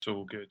It's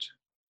all good.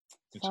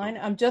 Fine.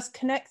 I'm just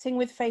connecting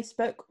with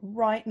Facebook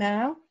right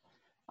now.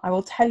 I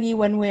will tell you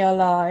when we are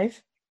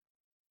live.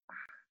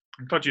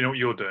 I'm glad you know what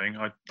you're doing.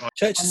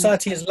 Church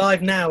Society is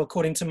live now,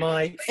 according to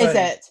my phone. Is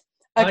it?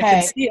 Okay. I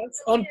can see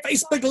us on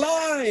Facebook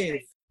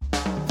Live.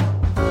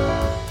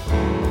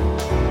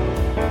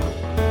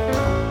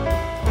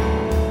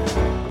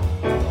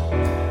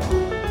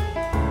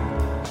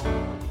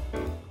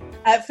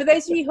 For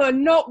those of you who are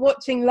not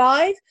watching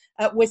live,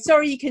 we're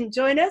sorry you couldn't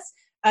join us.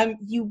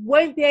 You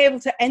won't be able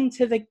to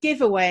enter the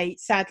giveaway,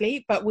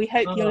 sadly, but we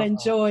hope you'll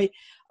enjoy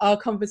our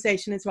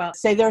conversation as well.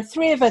 So there are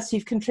three of us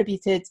who've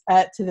contributed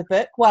to the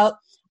book. Well,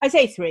 I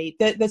say three.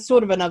 There's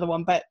sort of another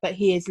one, but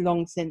he is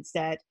long since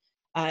dead.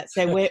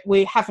 So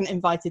we haven't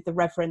invited the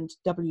Reverend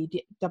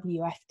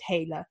W.F.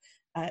 Taylor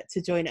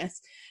to join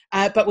us.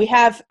 But we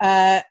have,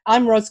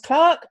 I'm Ros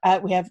Clark,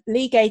 we have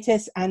Lee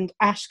Gatiss and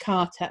Ash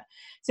Carter.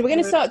 So we're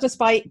going to start just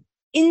by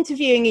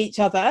interviewing each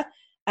other.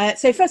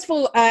 So first of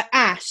all,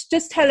 Ash,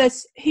 just tell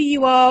us who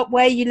you are,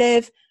 where you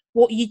live,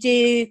 what you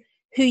do,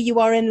 who you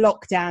are in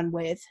lockdown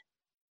with.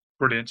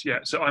 Brilliant. Yeah.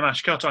 So I'm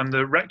Ash Carter. I'm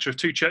the rector of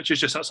two churches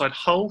just outside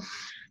Hull.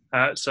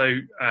 So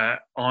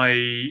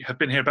I have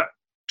been here about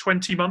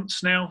 20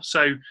 months now.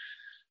 So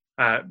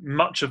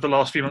much of the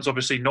last few months,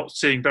 obviously not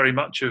seeing very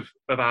much of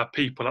our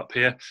people up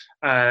here.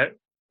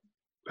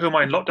 Who am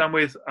I in lockdown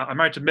with? I'm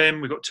married to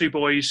Mim. We've got two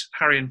boys,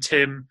 Harry and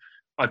Tim.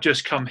 I've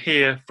just come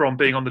here from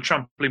being on the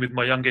trampoline with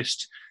my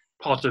youngest.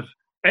 Part of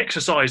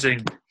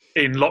exercising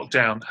in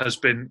lockdown has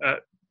been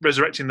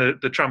resurrecting the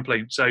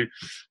trampoline. So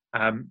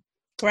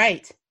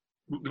great.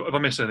 Have I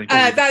missed anything?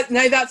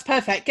 No, that's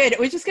perfect. Good.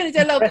 We're just going to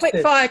do a little quick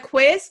fire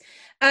quiz.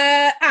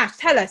 Ash,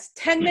 tell us,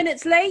 10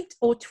 minutes late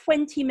or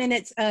 20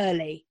 minutes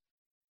early?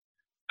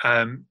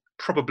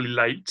 Probably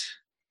late.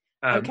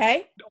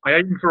 Okay. I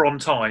aim for on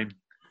time.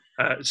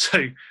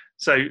 So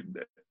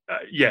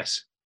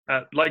yes.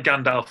 Like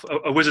Gandalf,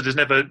 a wizard is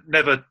never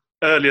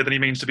earlier than he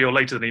means to be or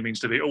later than he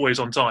means to be, always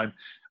on time.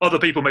 Other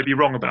people may be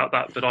wrong about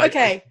that, but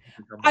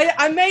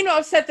I may not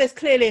have said this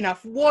clearly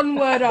enough. One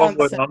word answer. One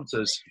word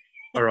answers.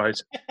 All right.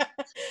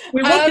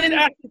 We wanted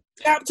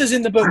chapters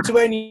in the book to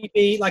only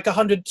be like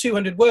 100,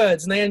 200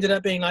 words, and they ended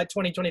up being like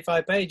 20,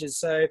 25 pages.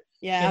 So,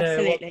 yeah,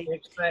 absolutely.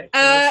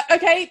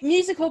 Okay,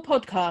 musical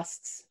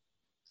podcasts.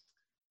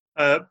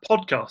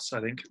 Podcasts,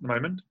 I think, at the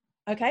moment.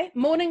 Okay,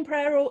 morning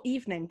prayer or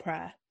evening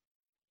prayer?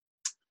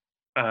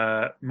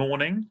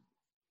 Morning,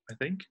 I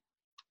think.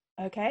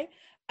 Okay.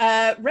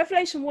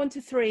 Revelation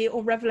 1-3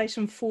 or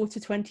Revelation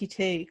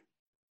 4-22?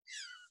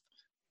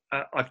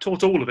 I've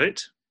taught all of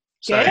it.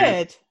 So,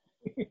 good.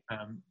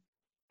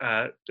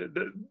 I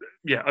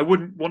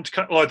wouldn't want to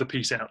cut either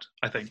piece out,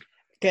 I think.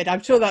 Good.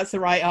 I'm sure that's the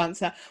right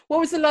answer.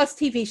 What was the last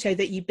TV show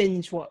that you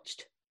binge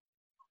watched?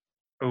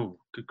 Oh,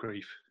 good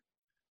grief.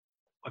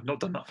 I've not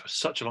done that for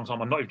such a long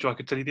time. I'm not even sure I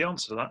could tell you the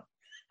answer to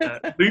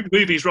that.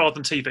 Movies rather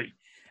than TV.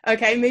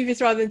 Okay, movies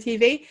rather than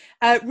TV.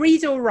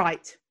 Read or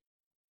write?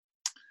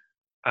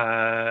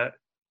 Right.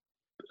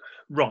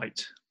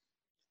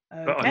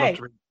 Okay. But I love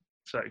to read.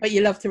 So. But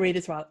you love to read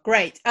as well.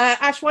 Great.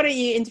 Ash, why don't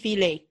you interview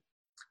Lee?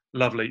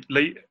 Lovely.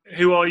 Lee,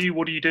 who are you?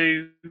 What do you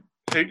do?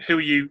 Who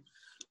are you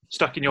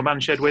stuck in your man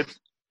shed with?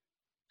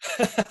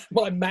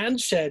 My man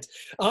shed.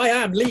 I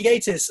am Lee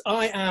Gatiss.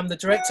 I am the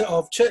director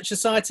of Church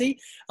Society.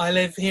 I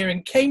live here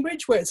in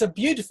Cambridge, where it's a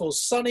beautiful,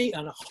 sunny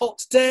and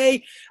hot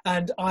day,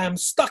 and I am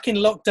stuck in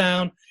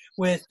lockdown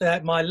with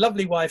my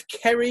lovely wife,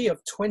 Kerry,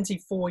 of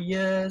 24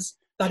 years.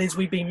 That is,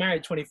 we've been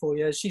married 24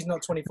 years. She's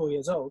not 24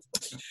 years old.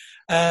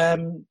 I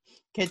won't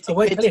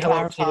tell you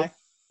how old she is,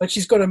 but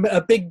she's got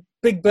a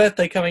big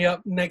birthday coming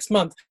up next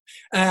month.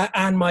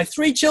 And my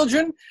three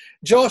children,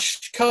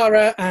 Josh,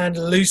 Cara, and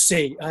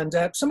Lucy. And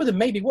some of them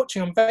may be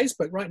watching on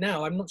Facebook right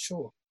now. I'm not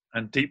sure.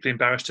 And deeply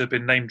embarrassed to have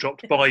been name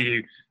dropped by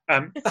you.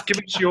 Give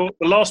us the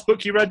last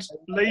book you read,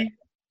 Lee.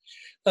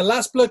 The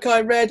last book I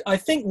read, I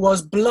think,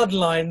 was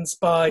Bloodlines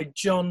by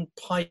John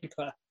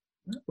Piper,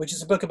 which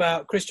is a book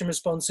about Christian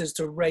responses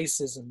to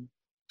racism.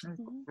 Oh,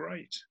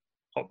 great.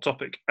 Hot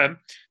topic.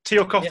 Tea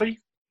or coffee? Yeah.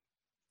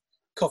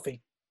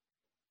 Coffee.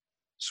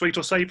 Sweet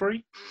or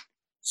savoury?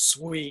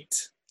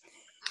 Sweet.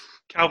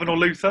 Calvin or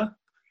Luther?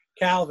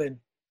 Calvin.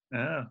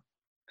 Ah.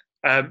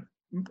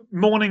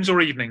 Mornings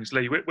or evenings,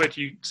 Lee? Where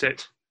do you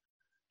sit?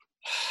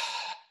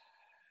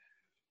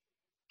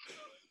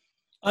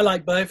 I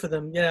like both of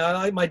them. Yeah, I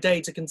like my day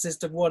to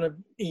consist of one of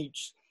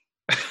each.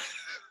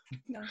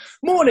 Nice.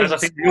 Mornings. As I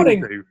think we all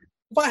do.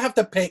 If I have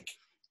to pick,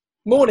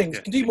 mornings.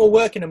 You can do more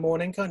work in the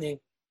morning, can't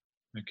you?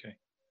 Okay.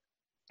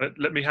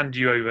 Let me hand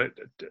you over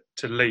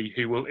to Lee,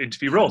 who will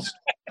interview Ros.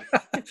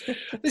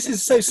 This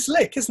is so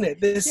slick, isn't it?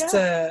 This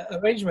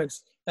arrangement.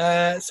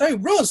 So,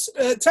 Ros,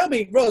 tell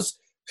me, Ros,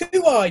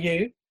 who are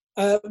you?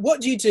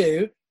 What do you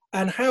do?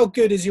 And how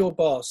good is your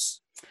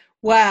boss?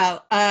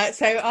 Well,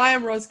 so I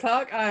am Ros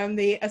Clark. I am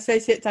the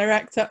Associate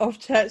Director of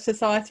Church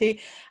Society.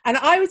 And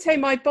I would say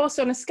my boss,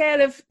 on a scale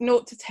of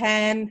 0 to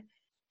 10,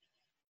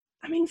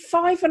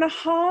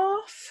 5.5,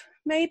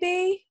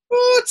 maybe.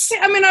 What?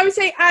 I would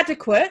say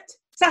adequate,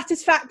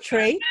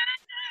 satisfactory.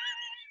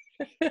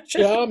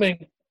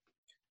 Charming.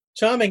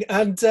 Charming.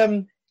 And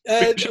when Staff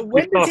did you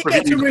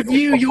get to reviews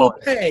review your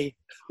online. pay?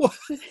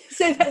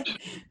 So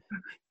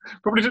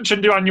Probably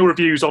shouldn't do annual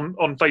reviews on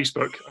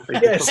Facebook. I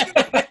think. Yes.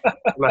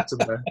 Lesson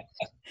there.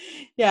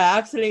 yeah,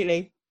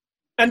 absolutely.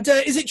 And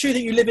is it true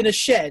that you live in a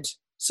shed?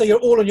 So you're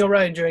all on your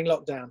own during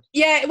lockdown?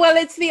 Yeah, well,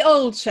 it's the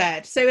old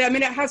shed. So, I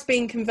mean, it has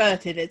been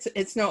converted.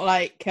 It's not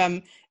like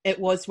it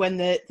was when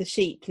the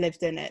sheep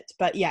lived in it.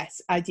 But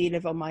yes, I do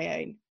live on my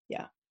own.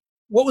 Yeah.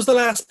 What was the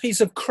last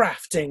piece of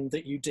crafting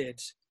that you did?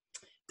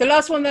 The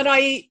last one that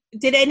I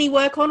did any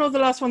work on, or the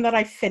last one that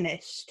I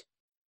finished?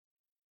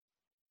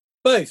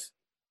 Both.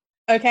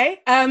 Okay.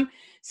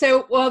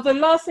 So, well, the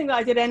last thing that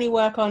I did any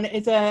work on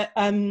is I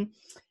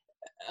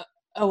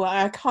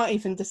can't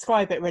even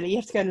describe it really. You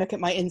have to go and look at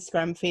my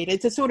Instagram feed.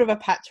 It's a sort of a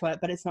patchwork,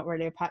 but it's not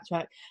really a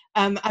patchwork.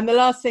 And the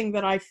last thing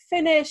that I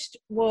finished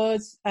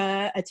was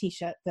a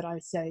T-shirt that I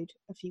sewed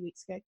a few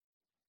weeks ago.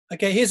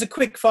 Okay, here's a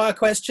quick fire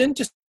question,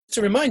 just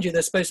to remind you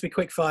they're supposed to be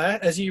quick fire,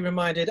 as you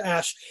reminded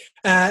Ash.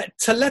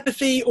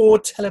 Telepathy or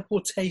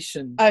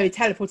teleportation? Oh,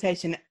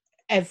 teleportation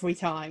every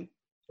time.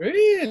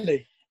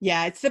 Really?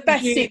 Yeah, it's the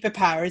best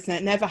superpower, isn't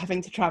it? Never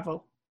having to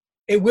travel.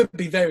 It would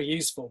be very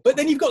useful. But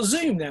then you've got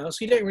Zoom now,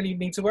 so you don't really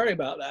need to worry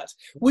about that.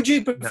 Would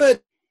you prefer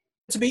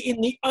to be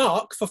in the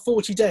Ark for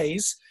 40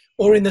 days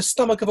or in the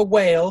stomach of a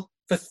whale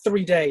for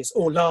 3 days,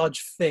 or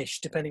large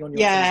fish, depending on your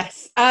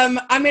Yes.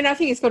 I mean, I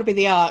think it's got to be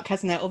the Ark,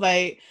 hasn't it?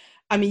 Although,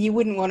 I mean, you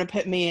wouldn't want to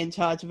put me in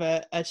charge of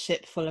a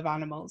ship full of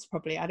animals,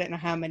 probably. I don't know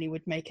how many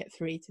would make it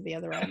through to the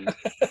other end.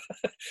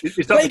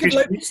 Is that because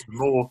you eat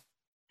them or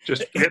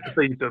just get to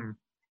feed them?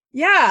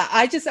 Yeah,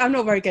 I'm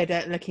not very good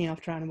at looking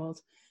after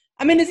animals.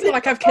 I mean, it's not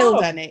like I've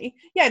killed any.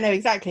 Yeah, no,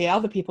 exactly.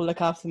 Other people look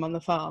after them on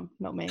the farm,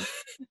 not me.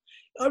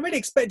 I really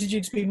expected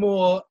you to be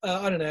more,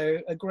 I don't know,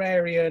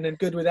 agrarian and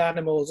good with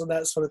animals and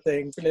that sort of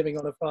thing, for living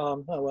on a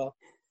farm. Oh,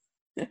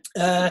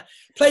 well.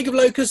 Plague of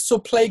locusts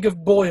or plague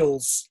of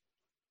boils?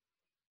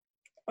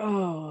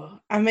 Oh,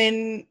 I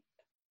mean,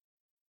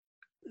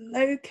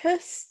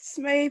 locusts,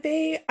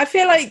 maybe? I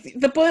feel like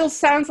the boils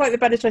sounds like the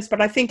better choice,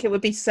 but I think it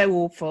would be so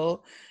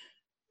awful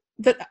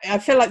that I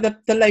feel like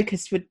the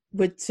locust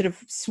would sort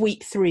of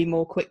sweep through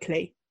more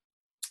quickly.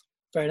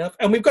 Fair enough.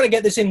 And we've got to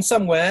get this in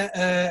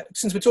somewhere.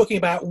 Since we're talking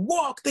about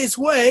Walk This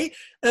Way,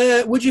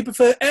 would you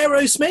prefer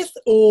Aerosmith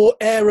or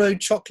Aero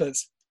Chocolate?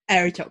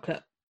 Aero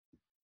Chocolate.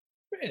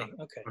 Really?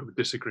 Okay. I would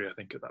disagree, I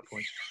think, at that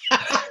point.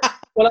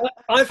 Well,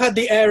 I've had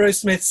the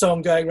Aerosmith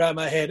song going around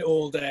my head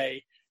all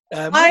day.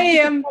 What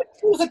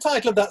was the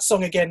title of that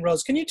song again,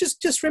 Ros? Can you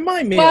just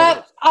remind me?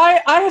 Well, I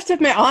have to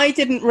admit, I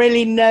didn't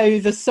really know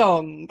the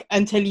song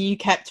until you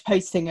kept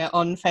posting it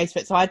on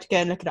Facebook, so I had to go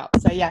and look it up.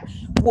 So yeah.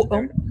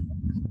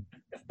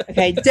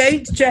 Okay,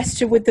 don't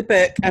gesture with the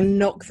book and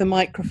knock the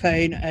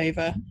microphone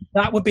over.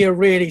 That would be a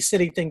really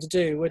silly thing to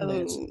do, wouldn't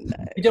it?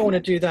 No. You don't want to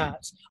do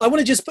that. I want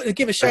to just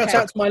give a shout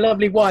out to my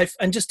lovely wife,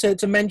 and just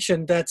to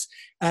mention that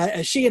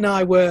she and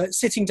I were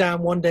sitting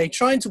down one day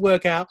trying to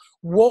work out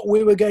what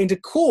we were going to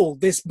call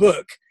this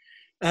book.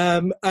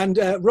 And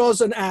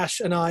Ros and Ash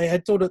and I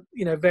had thought of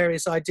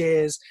various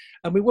ideas,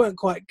 and we weren't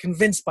quite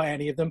convinced by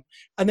any of them.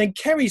 And then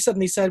Kerry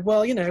suddenly said,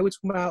 well, we're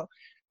talking about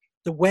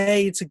the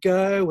way to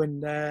go,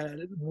 and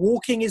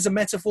walking is a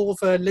metaphor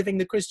for living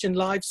the Christian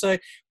life, so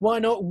why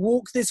not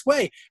walk this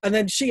way? And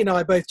then she and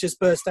I both just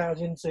burst out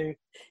into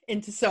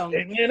song.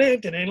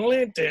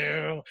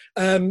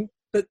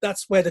 But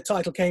that's where the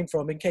title came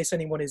from, in case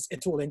anyone is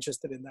at all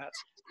interested in that.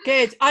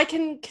 Good. I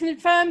can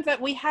confirm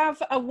that we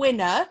have a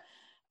winner,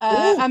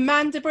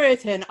 Amanda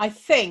Brereton. I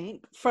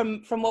think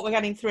from what we're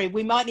getting through,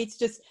 we might need to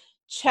just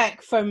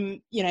check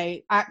from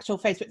actual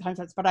Facebook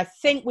timestamps, but I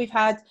think we've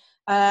had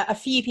a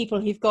few people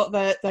who've got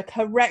the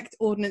correct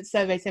Ordnance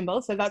Survey symbol,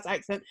 so that's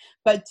excellent.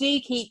 But do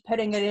keep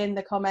putting it in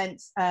the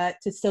comments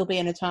to still be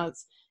in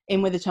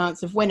with a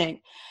chance of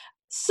winning.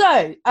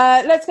 So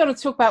let's go on to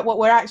talk about what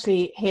we're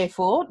actually here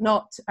for,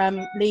 not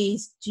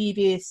Lee's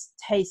dubious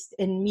taste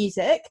in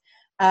music.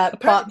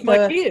 But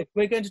my beard.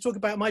 We're going to talk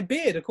about my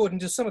beard, according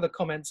to some of the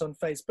comments on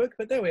Facebook.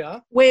 But there we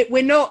are.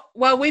 We're not.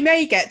 Well, we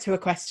may get to a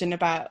question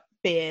about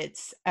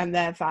beards and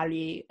their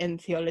value in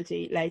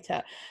theology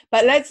later,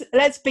 but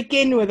let's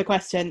begin with a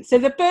question. So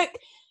the book,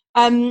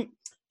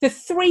 the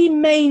three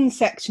main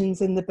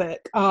sections in the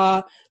book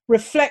are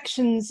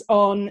reflections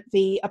on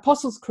the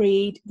Apostles'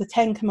 Creed, the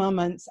Ten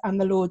Commandments, and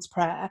the Lord's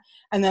Prayer,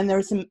 and then there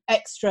is some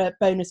extra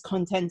bonus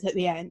content at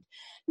the end.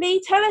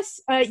 Lee, tell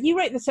us, you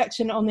wrote the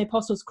section on the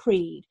Apostles'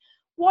 Creed.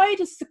 Why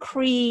does the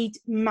creed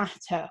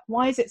matter?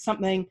 Why is it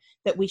something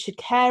that we should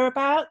care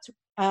about?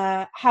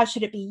 How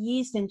should it be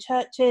used in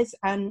churches,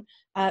 and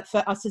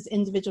for us as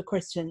individual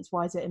Christians,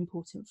 why is it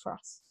important for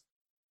us?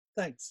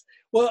 Thanks.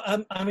 Well,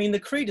 I mean, the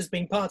creed has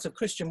been part of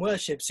Christian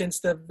worship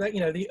since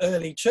the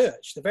early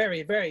church, the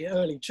very, very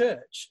early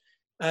church.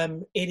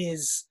 It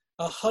is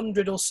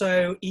 100 or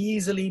so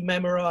easily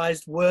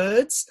memorized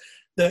words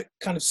that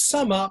kind of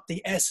sum up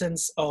the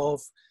essence of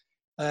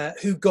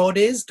who God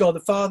is: God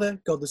the Father,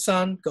 God the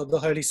Son, God the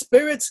Holy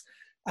Spirit,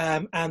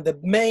 and the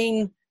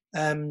main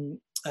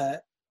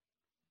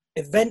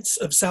events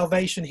of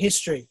salvation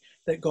history,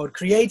 that God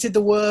created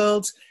the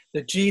world,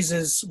 that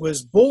Jesus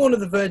was born of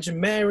the Virgin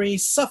Mary,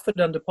 suffered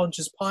under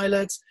Pontius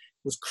Pilate,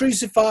 was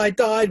crucified,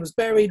 died, was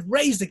buried,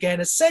 raised again,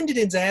 ascended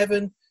into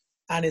heaven,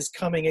 and is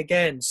coming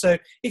again. So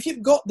if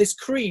you've got this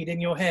creed in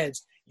your head,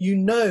 you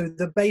know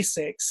the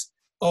basics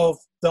of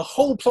the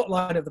whole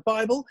plotline of the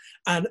Bible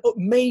and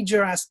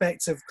major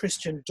aspects of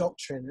Christian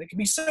doctrine. And it can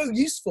be so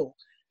useful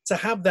to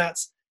have that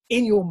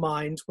in your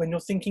mind when you're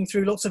thinking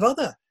through lots of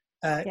other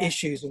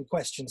issues and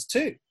questions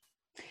too.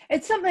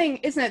 It's something,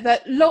 isn't it,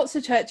 that lots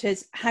of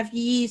churches have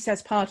used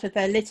as part of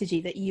their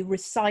liturgy, that you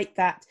recite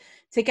that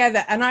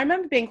together. And I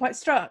remember being quite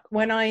struck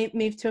when I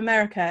moved to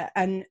America,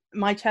 and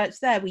my church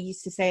there, we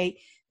used to say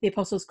the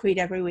Apostles' Creed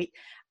every week.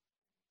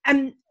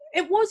 And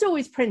it was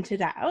always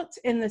printed out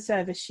in the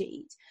service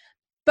sheet,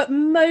 but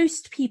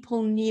most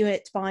people knew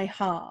it by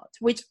heart,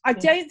 which I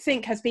don't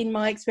think has been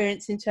my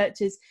experience in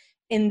churches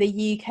in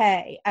the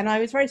UK. And I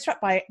was very struck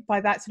by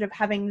that, sort of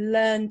having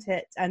learned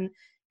it and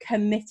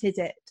committed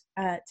it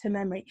to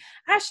memory.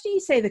 Ash, do you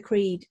say the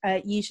creed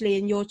usually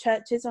in your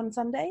churches on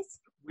Sundays?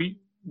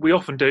 We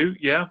often do,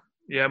 yeah.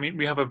 I mean,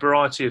 we have a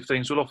variety of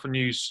things. We'll often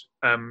use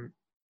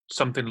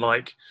something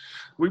like,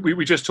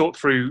 we just talked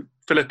through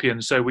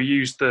Philippians, so we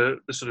use the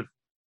sort of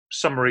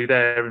summary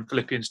there in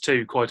Philippians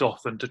 2 quite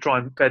often to try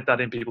and bed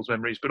that in people's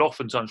memories, but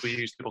oftentimes we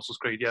use the Apostles'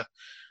 Creed,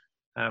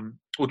 yeah.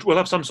 We'll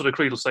have some sort of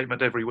creedal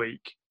statement every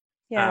week.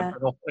 Yeah.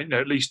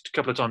 At least a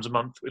couple of times a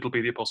month, it'll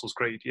be the Apostles'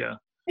 Creed, yeah.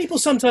 People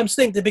sometimes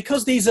think that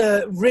because these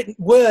are written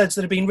words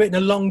that have been written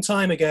a long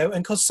time ago,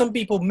 and because some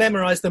people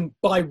memorize them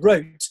by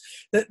rote,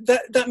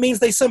 that means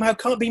they somehow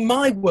can't be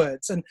my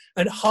words and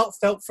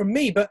heartfelt from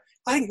me. But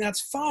I think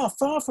that's far,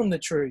 far from the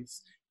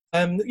truth.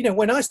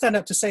 When I stand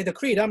up to say the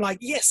creed, I'm like,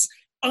 yes,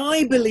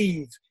 I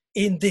believe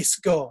in this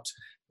God.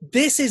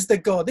 This is the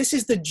God. This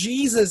is the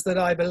Jesus that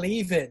I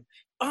believe in.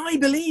 I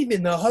believe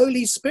in the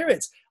Holy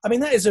Spirit. I mean,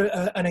 that is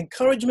an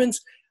encouragement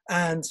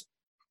and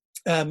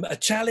a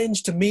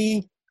challenge to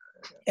me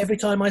every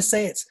time I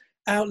say it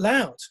out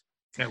loud.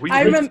 Yeah,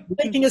 I remember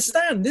taking a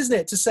stand, isn't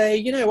it? To say,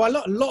 a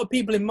lot of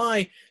people in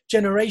my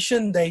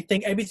generation, they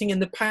think everything in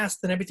the past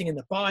and everything in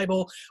the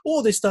Bible,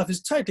 all this stuff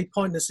is totally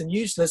pointless and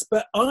useless,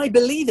 but I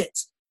believe it.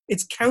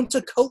 It's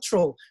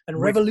countercultural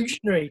and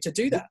revolutionary to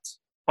do that.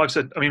 I've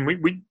said, I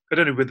mean, I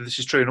don't know whether this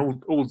is true in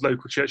all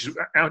local churches.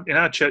 In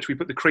our church, we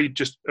put the creed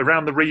just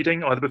around the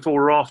reading, either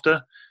before or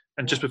after,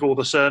 and just before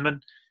the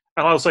sermon.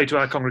 And I'll say to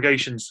our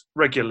congregations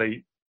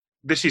regularly,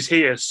 this is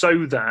here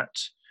so that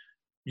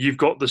you've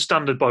got the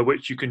standard by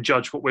which you can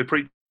judge what we're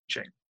preaching.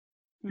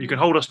 You can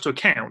hold us to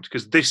account,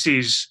 because this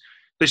is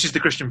the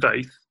Christian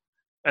faith,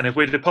 and if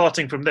we're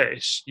departing from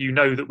this, you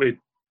know that we're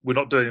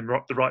not doing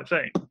the right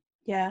thing.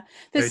 Yeah,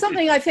 there's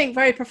something I think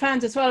very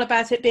profound as well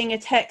about it being a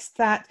text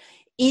that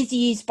is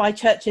used by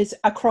churches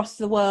across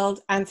the world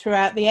and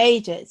throughout the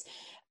ages,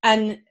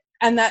 and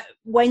that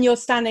when you're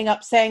standing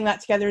up saying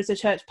that together as a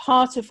church,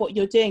 part of what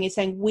you're doing is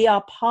saying we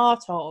are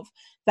part of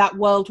that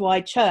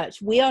worldwide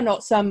church. We are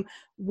not some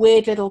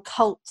weird little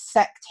cult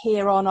sect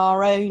here on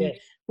our own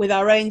with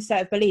our own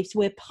set of beliefs.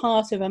 We're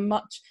part of a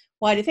much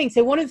wider thing.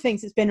 So one of the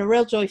things that's been a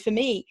real joy for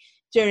me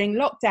during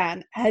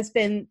lockdown has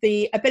been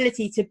the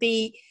ability to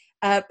be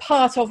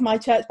part of my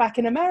church back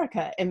in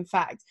America, in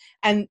fact.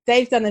 And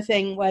they've done a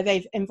thing where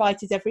they've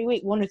invited every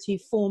week 1 or 2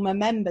 former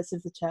members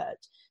of the church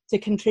to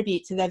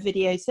contribute to their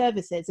video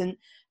services.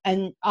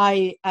 And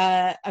I,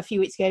 a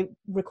few weeks ago,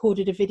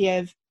 recorded a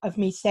video of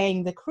me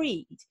saying the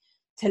creed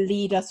to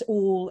lead us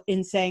all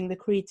in saying the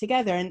creed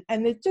together.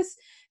 And there's just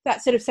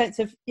that sort of sense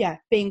of,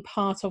 being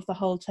part of the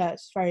whole church.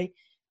 It's very,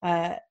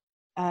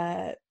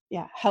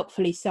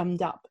 helpfully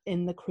summed up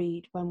in the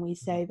creed when we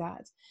say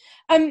that.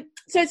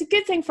 So it's a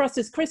good thing for us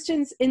as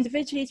Christians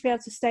individually to be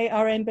able to state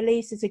our own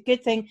beliefs. It's a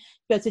good thing to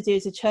be able to do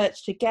as a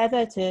church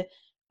together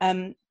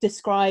to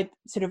describe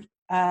sort of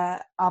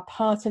our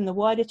part in the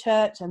wider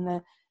church and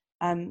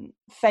the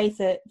faith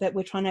that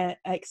we're trying to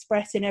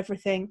express in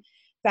everything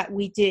that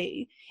we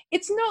do.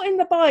 It's not in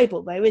the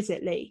Bible though, is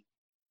it, Lee?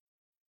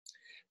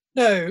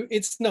 No,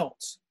 it's not.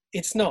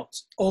 It's not.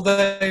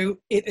 Although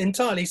it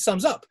entirely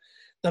sums up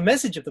the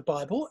message of the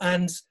Bible,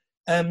 and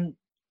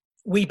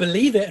we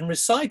believe it and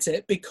recite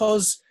it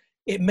because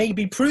it may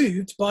be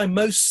proved by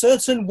most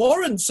certain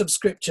warrants of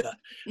Scripture,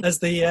 as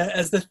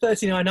the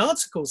 39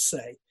 articles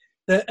say.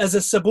 That as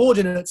a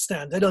subordinate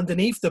standard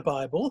underneath the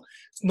Bible,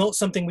 it's not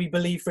something we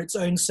believe for its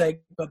own sake,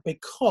 but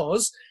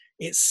because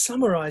it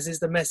summarizes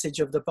the message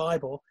of the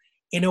Bible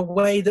in a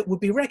way that would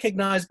be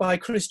recognized by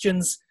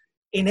Christians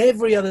in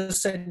every other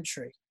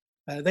century.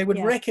 They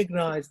would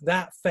recognize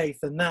that faith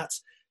and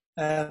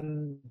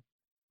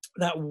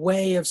that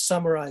way of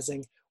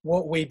summarizing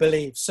what we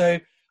believe. So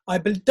I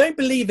don't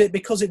believe it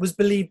because it was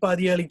believed by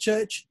the early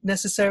church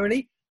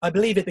necessarily. I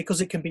believe it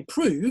because it can be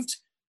proved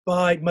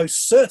by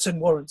most certain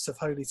warrants of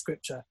Holy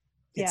Scripture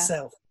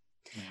itself.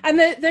 And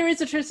there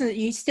is a tradition that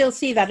you still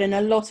see that in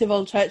a lot of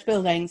old church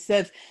buildings,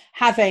 of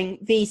having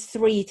these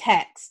 3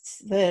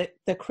 texts, the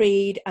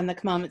Creed and the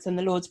Commandments and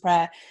the Lord's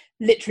Prayer,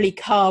 literally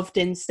carved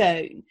in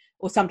stone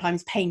or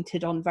sometimes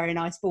painted on very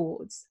nice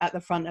boards at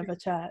the front of a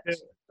church.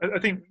 I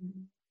think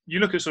you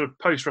look at sort of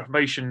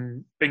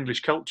post-Reformation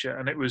English culture,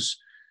 and it was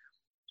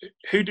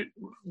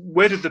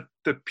where did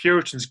the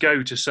Puritans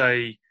go to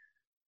say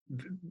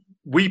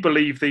we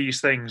believe these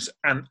things,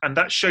 and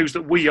that shows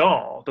that we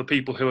are the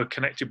people who are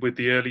connected with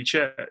the early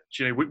church.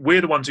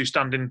 We're the ones who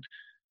stand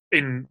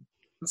in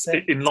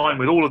line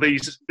with all of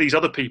these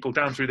other people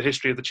down through the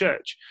history of the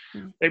church.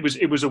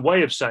 It was a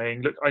way of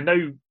saying, look, I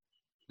know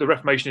the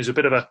Reformation is a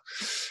bit of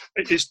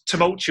it's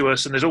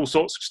tumultuous and there's all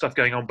sorts of stuff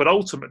going on, but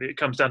ultimately it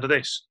comes down to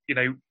this.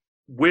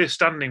 We're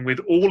standing with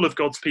all of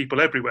God's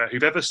people everywhere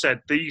who've ever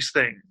said these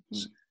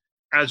things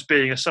as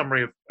being a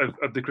summary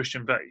of the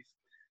Christian faith.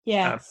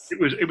 Yes,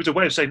 it was a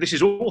way of saying this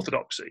is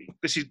orthodoxy.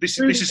 This is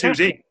who's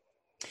in.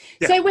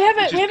 Yeah, so we have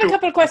a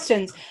couple of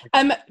questions.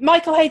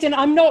 Michael Hayden,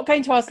 I'm not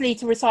going to ask Lee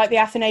to recite the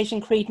Athanasian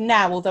Creed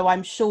now, although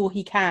I'm sure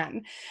he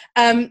can.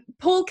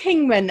 Paul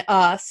Kingman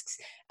asks,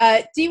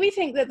 do we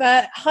think that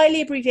the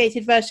highly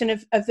abbreviated version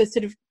of the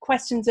sort of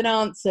questions and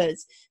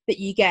answers that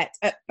you get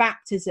at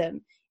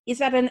baptism, is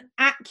that an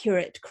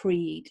accurate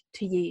creed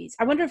to use?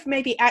 I wonder if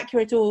maybe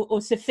accurate or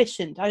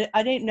sufficient.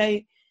 I don't know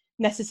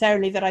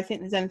necessarily that I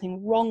think there's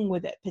anything wrong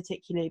with it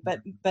particularly,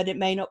 but it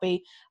may not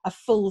be a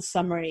full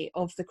summary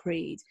of the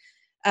creed.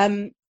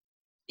 Lee,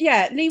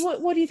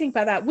 what do you think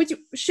about that?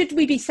 Should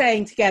we be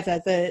saying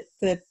together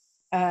the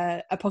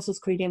Apostles'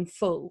 Creed in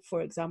full,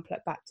 for example,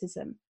 at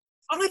baptism?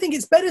 I think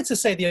it's better to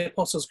say the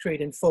Apostles'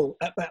 Creed in full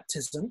at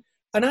baptism,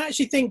 and I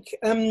actually think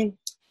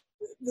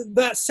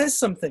that says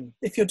something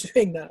if you're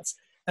doing that.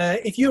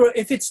 If you're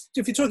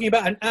talking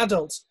about an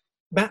adult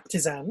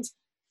baptisand,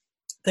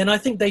 then I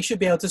think they should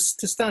be able to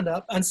stand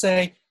up and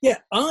say, yeah,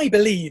 I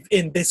believe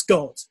in this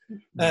God.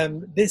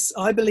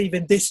 I believe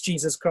in this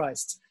Jesus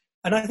Christ.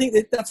 And I think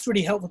that's a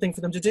really helpful thing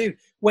for them to do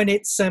when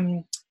it's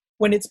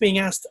being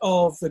asked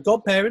of the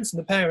godparents and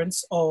the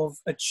parents of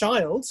a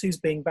child who's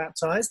being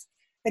baptized.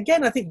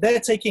 Again, I think they're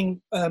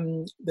taking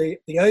the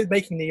oath,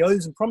 making the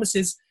oaths and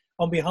promises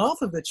on behalf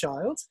of the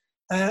child.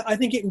 I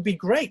think it would be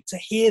great to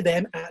hear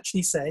them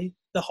actually say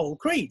the whole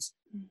creed.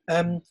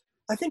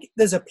 I think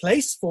there's a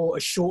place for a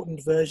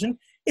shortened version.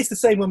 It's the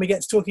same when we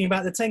get to talking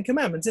about the Ten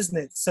Commandments, isn't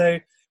it? So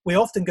we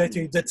often go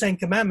through the Ten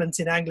Commandments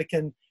in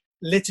Anglican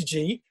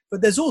liturgy,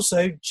 but there's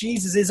also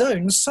Jesus'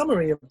 own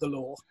summary of the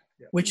law,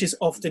 which is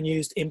often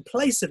used in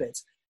place of it.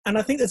 And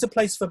I think there's a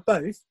place for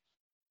both,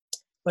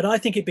 but I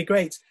think it'd be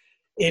great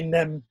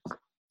in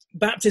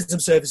baptism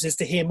services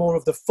to hear more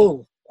of the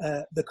full,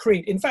 the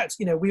creed. In fact,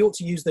 we ought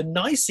to use the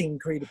Nicene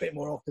Creed a bit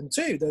more often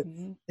too,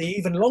 the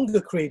even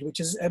longer creed, which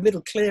is a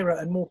little clearer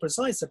and more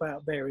precise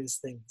about various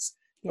things.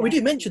 Yeah. We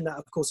do mention that,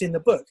 of course, in the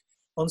book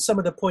on some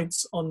of the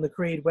points on the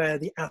creed where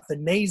the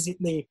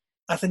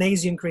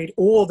Athanasian Creed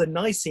or the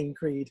Nicene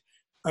Creed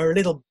are a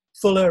little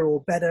fuller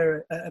or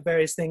better at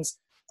various things.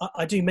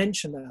 I do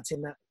mention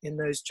that in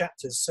those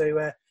chapters.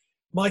 So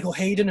Michael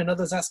Hayden and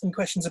others asking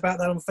questions about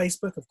that on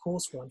Facebook, of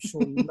course, well, I'm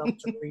sure you'd love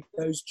to read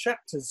those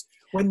chapters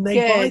when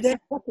they buy their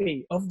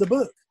copy of the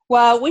book.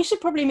 Well, we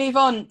should probably move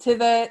on to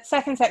the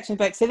second section of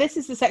the book. So this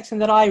is the section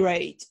that I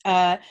wrote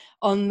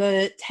on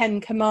the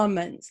Ten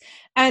Commandments.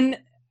 And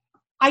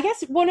I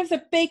guess one of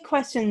the big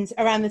questions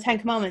around the Ten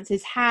Commandments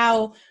is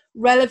how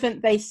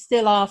relevant they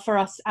still are for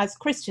us as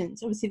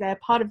Christians. Obviously, they're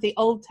part of the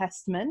Old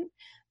Testament.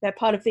 They're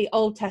part of the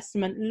Old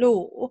Testament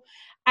law.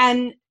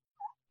 And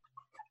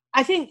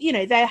I think,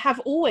 there have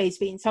always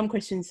been some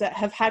Christians that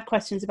have had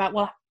questions about,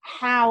 well,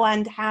 how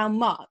and how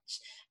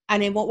much,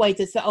 and in what way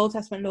does the Old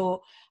Testament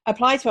law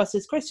apply to us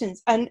as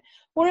Christians? And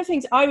one of the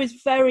things I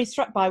was very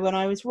struck by when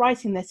I was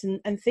writing this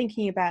and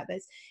thinking about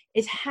this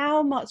is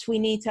how much we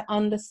need to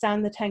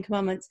understand the Ten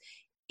Commandments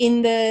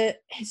in the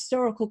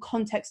historical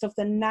context of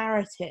the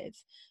narrative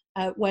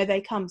where they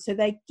come. So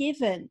they're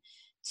given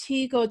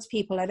to God's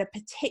people at a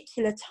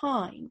particular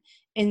time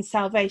in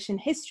salvation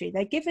history.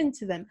 They're given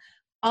to them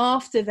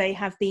after they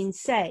have been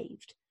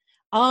saved,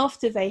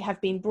 after they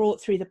have been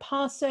brought through the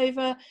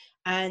Passover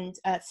and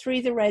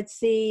through the Red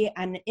Sea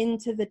and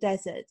into the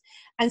desert.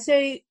 And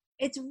so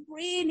it's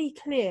really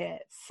clear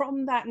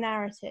from that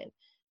narrative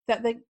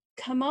that the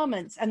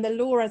commandments and the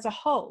law as a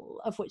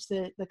whole, of which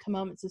the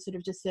commandments are sort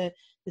of just the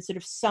sort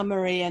of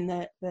summary and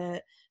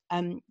the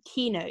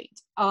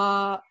keynote,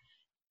 are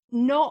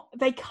not,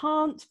 they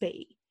can't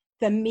be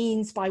the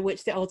means by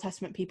which the Old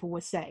Testament people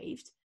were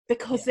saved,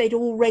 because they'd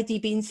already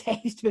been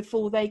saved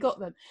before they got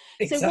them.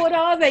 Exactly. So what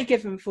are they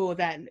given for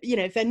then?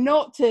 If they're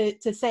not to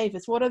save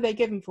us, what are they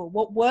given for?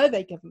 What were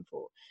they given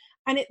for?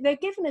 And they're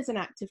given as an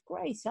act of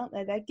grace, aren't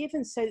they? They're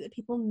given so that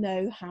people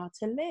know how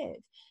to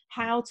live,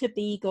 how to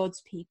be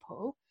God's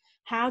people,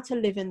 how to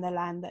live in the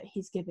land that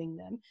he's giving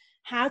them,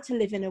 how to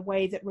live in a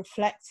way that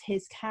reflects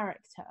his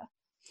character.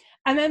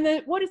 And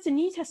then what does the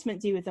New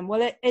Testament do with them?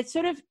 Well, it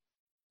sort of,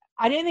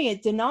 I don't think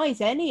it denies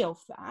any of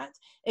that.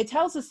 It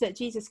tells us that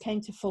Jesus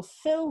came to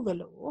fulfill the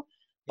law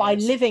by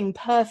living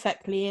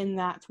perfectly in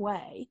that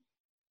way.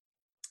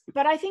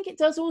 But I think it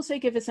does also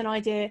give us an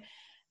idea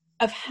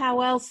of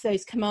how else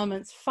those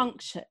commandments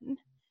function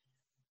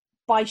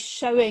by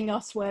showing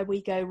us where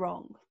we go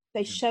wrong.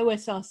 They show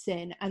us our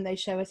sin and they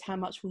show us how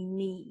much we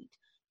need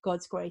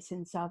God's grace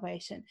in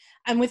salvation.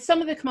 And with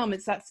some of the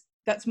commandments,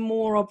 that's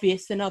more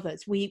obvious than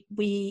others.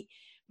 We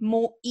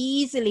more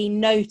easily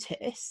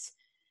notice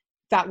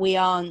that we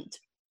aren't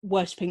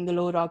worshipping the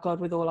Lord our God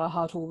with all our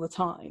heart all the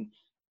time,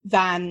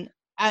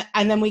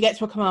 and then we get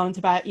to a commandment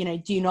about,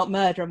 do not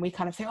murder, and we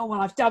kind of think, oh,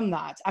 well, I've done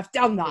that.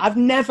 I've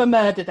never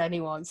murdered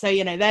anyone. So,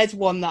 there's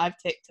one that I've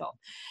ticked off.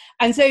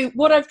 And so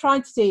what I've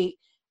tried to do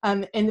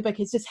in the book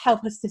is just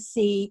help us to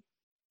see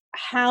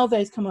how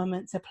those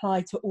commandments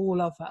apply to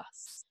all of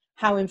us,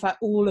 how, in fact,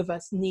 all of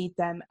us need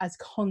them as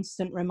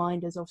constant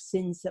reminders of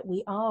sins that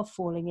we are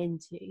falling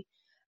into,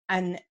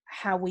 and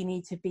how we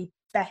need to be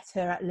better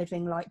at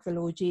living like the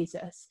Lord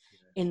Jesus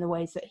in the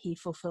ways that he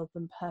fulfilled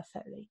them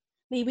perfectly.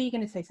 Lee, were you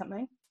going to say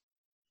something?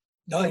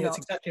 No, that's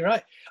exactly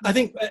right. I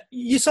think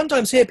you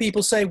sometimes hear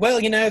people say, well,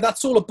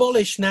 that's all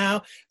abolished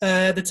now.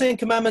 The Ten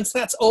Commandments,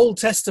 that's Old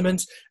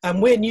Testament,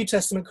 and we're New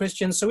Testament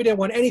Christians, so we don't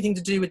want anything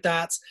to do with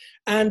that.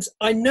 And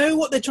I know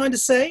what they're trying to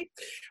say.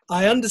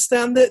 I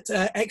understand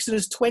that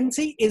Exodus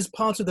 20 is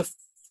part of the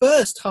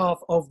first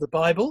half of the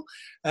Bible,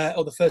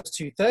 or the first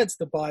 2/3 of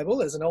the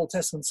Bible, as an Old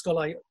Testament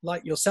scholar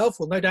like yourself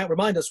will no doubt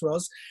remind us,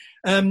 Ros.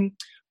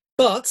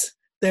 But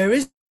there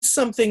is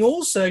something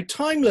also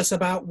timeless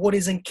about what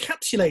is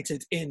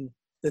encapsulated in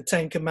the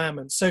Ten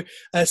Commandments. So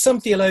some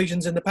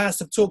theologians in the past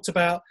have talked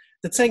about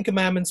the Ten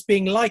Commandments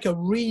being like a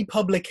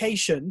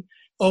republication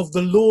of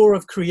the law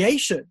of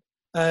creation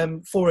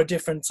for a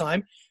different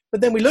time.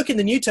 But then we look in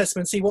the New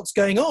Testament and see what's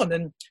going on.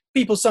 And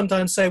people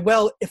sometimes say,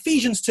 well,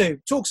 Ephesians 2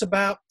 talks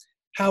about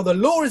how the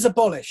law is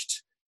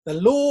abolished. The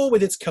law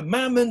with its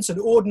commandments and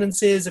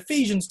ordinances,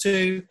 Ephesians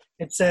 2,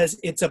 it says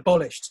it's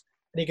abolished.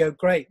 And you go,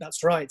 great,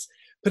 that's right.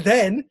 But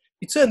then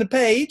you turn the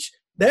page,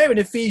 there in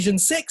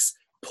Ephesians 6,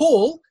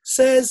 Paul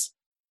says,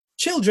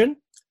 children,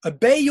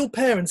 obey your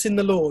parents in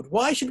the Lord.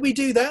 Why should we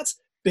do that?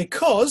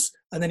 Because,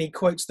 and then he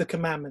quotes the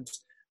commandment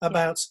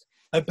about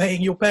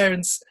obeying your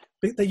parents,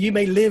 that you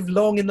may live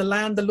long in the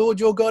land the Lord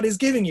your God is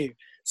giving you.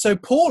 So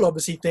Paul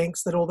obviously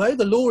thinks that although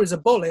the law is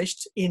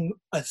abolished in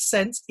a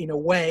sense, in a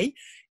way,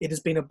 it has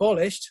been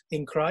abolished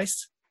in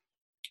Christ,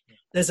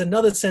 there's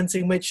another sense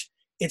in which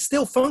it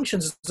still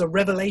functions as a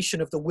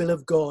revelation of the will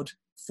of God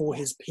for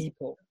his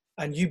people.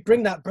 And you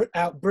bring that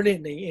out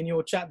brilliantly in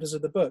your chapters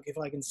of the book, if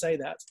I can say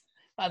that.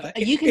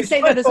 You can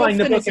say that as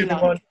often as you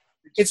like.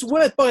 It's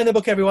worth buying the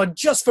book, everyone,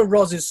 just for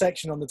Roz's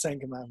section on the Ten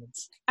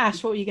Commandments.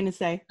 Ash, what were you going to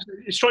say?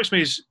 It strikes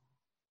me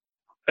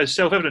as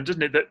self-evident,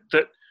 doesn't it,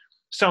 that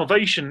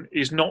salvation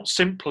is not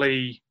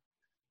simply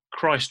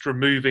Christ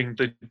removing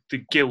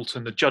the guilt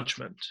and the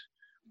judgment,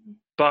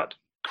 but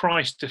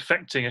Christ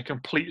effecting a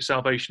complete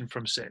salvation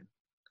from sin.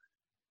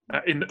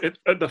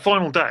 At the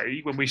final day,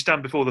 when we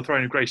stand before the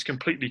throne of grace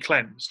completely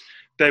cleansed,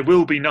 there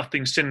will be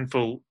nothing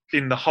sinful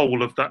in the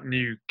whole of that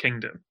new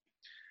kingdom.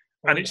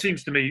 And it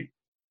seems to me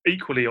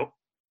equally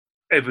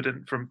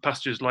evident from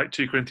passages like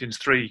 2 Corinthians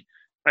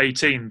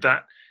 3:18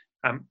 that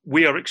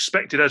we are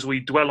expected, as we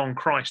dwell on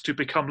Christ, to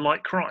become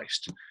like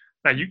Christ.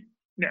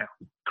 Now,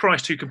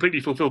 Christ, who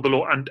completely fulfilled the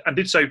law and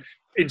did so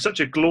in such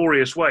a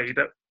glorious way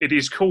that it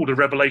is called a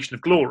revelation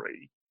of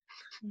glory,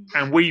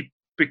 and we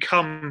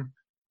become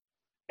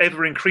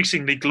ever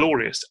increasingly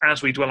glorious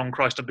as we dwell on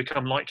Christ and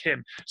become like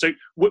him. So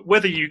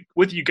whether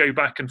you go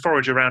back and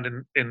forage around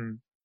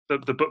in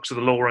the books of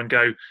the law and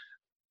go,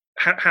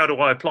 how do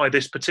I apply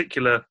this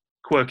particular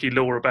quirky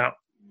law about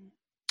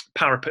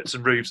parapets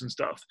and roofs and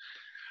stuff?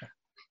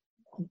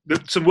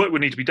 Some work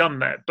would need to be done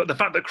there. But the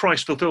fact that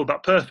Christ fulfilled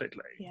that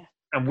perfectly,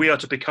 and we are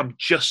to become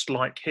just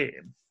like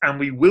him, and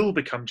we will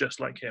become just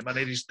like him, and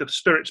it is the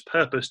Spirit's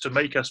purpose to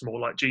make us more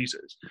like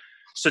Jesus,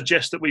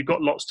 suggests that we've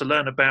got lots to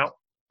learn about,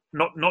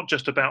 not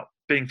just about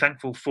being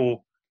thankful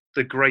for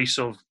the grace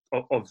of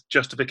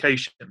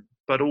justification,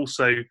 but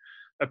also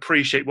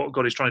appreciate what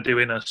God is trying to do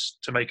in us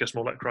to make us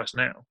more like Christ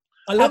now.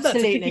 I love that,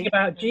 thinking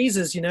about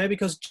Jesus,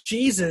 because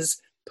Jesus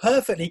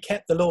perfectly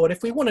kept the law. And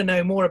if we want to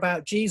know more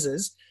about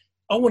Jesus,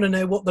 I want to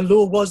know what the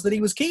law was that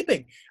he was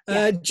keeping.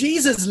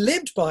 Jesus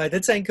lived by the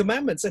Ten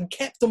Commandments and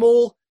kept them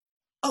all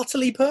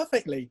utterly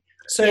perfectly.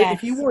 So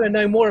if you want to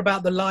know more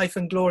about the life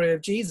and glory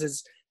of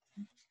Jesus,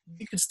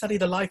 you can study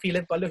the life he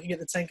lived by looking at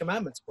the Ten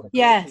Commandments.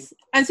 Yes.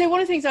 And so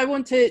one of the things I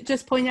want to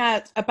just point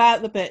out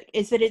about the book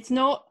is that it's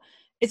not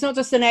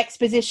just an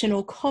exposition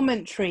or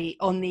commentary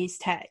on these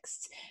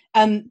texts.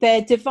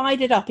 They're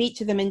divided up,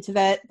 each of them, into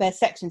their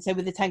sections. So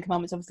with the Ten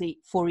Commandments, obviously,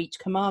 for each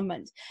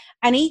commandment.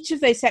 And each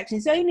of those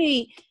sections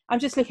only, I'm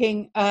just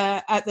looking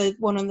at the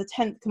one on the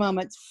 10th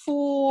commandment,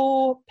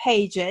 4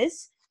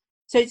 pages.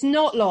 So it's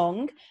not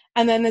long.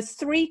 And then there's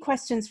 3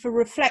 questions for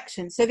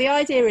reflection. So the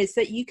idea is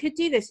that you could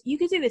do this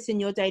in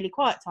your daily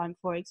quiet time,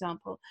 for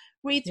example.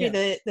 Read through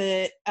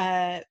the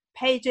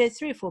pages,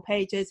 3 or 4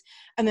 pages,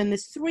 and then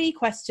there's 3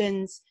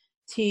 questions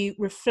to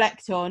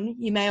reflect on.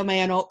 You may or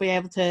may not be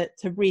able to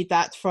read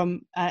that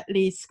from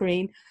Lee's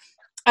screen.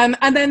 And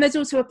then there's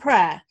also a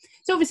prayer.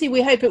 So obviously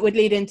we hope it would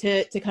lead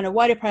into kind of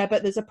wider prayer,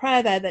 but there's a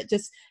prayer there that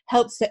just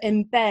helps to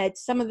embed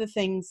some of the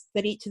things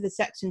that each of the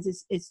sections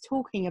is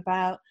talking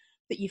about,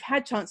 that you've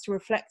had chance to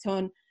reflect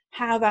on,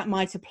 how that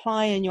might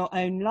apply in your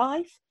own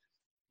life.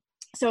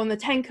 So on the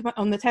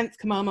 10th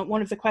commandment,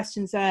 one of the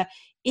questions there,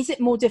 is it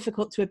more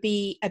difficult to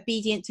be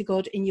obedient to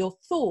God in your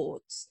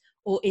thoughts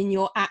or in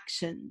your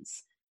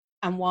actions?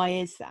 And why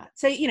is that?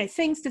 So,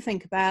 things to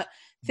think about,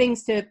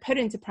 things to put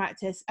into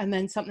practice, and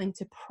then something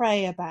to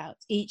pray about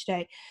each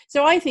day.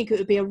 So I think it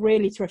would be a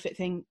really terrific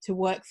thing to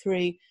work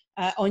through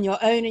on your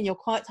own in your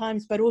quiet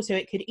times, but also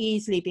it could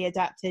easily be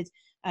adapted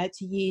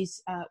to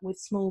use with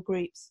small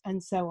groups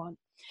and so on.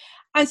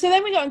 And so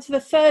then we got into the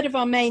third of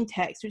our main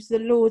text, which is the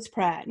Lord's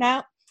Prayer.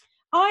 Now,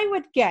 I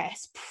would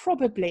guess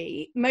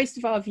probably most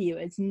of our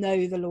viewers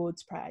know the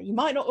Lord's Prayer. You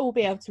might not all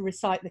be able to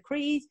recite the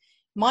Creed,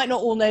 might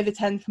not all know the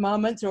 10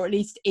 Commandments, or at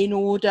least in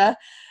order,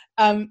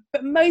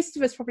 but most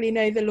of us probably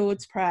know the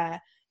Lord's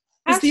Prayer.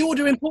 Is the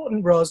order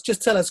important, Ros?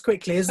 Just tell us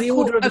quickly. Is the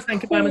order of the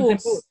 10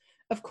 Commandments important?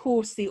 Of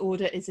course, the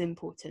order is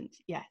important,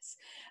 yes.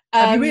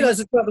 Have you realised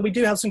as well that we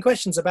do have some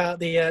questions about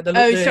the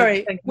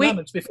 10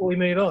 Commandments before we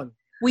move on?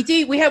 We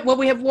do. We have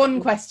one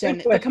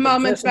question. The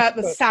commandment about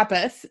the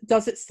Sabbath,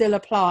 does it still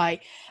apply?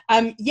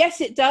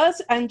 Yes, it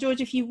does. And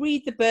George, if you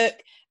read the book,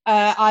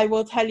 I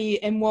will tell you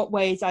in what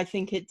ways I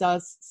think it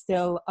does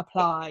still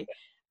apply.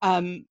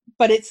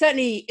 But it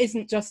certainly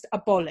isn't just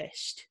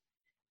abolished.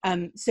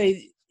 So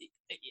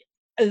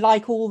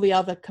like all the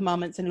other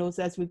commandments and laws,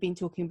 as we've been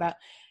talking about,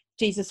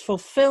 Jesus'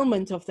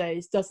 fulfillment of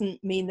those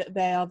doesn't mean that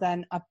they are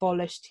then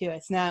abolished to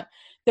us. Now,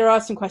 there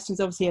are some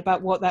questions, obviously,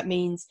 about what that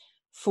means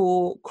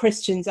for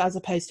Christians as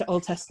opposed to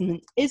Old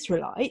Testament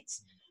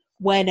Israelites,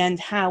 when and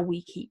how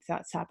we keep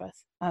that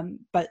Sabbath.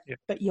 But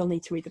you'll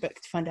need to read the book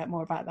to find out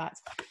more about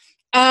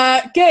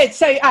that. Good.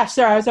 So, Ash,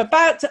 sorry, I was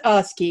about to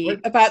ask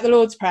you about the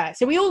Lord's Prayer.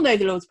 So we all know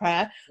the Lord's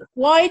Prayer.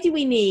 Why do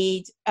we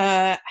need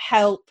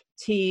help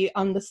to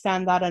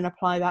understand that and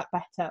apply that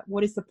better?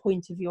 What is the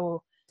point of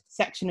your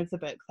section of the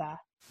book there?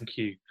 Thank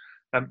you.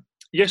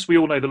 Yes, we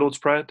all know the Lord's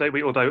Prayer, don't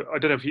we? Although I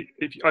don't know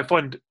if I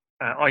find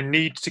I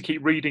need to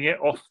keep reading it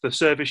off the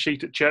service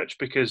sheet at church,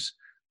 because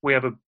we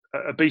have a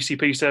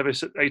BCP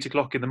service at 8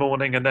 o'clock in the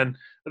morning, and then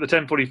at the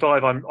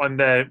 10:45 I'm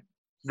there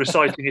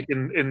reciting it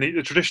in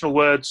the traditional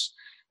words,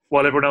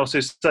 while everyone else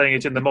is saying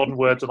it in the modern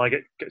words, and I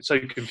get so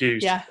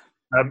confused. Yeah.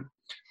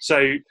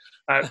 So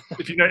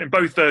if you know it in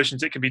both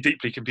versions, it can be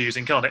deeply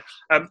confusing, can't it?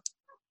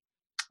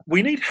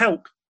 We need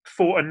help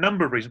for a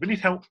number of reasons. We need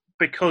help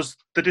because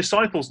the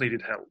disciples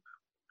needed help.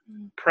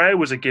 Prayer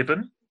was a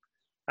given.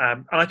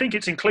 And I think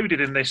it's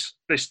included in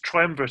this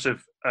triumvirate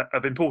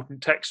of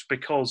important texts,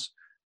 because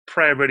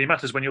prayer really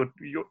matters when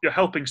you're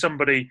helping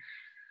somebody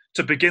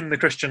to begin the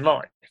Christian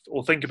life,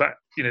 or think about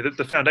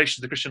the foundations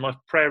of the Christian life.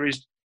 Prayer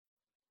is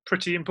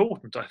pretty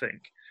important, I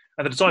think.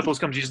 And the disciples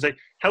come to Jesus and say,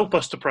 "Help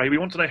us to pray. We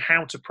want to know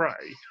how to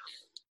pray."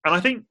 And I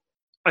think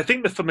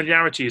the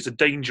familiarity is a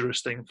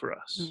dangerous thing for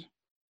us.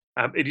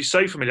 It is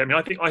so familiar. I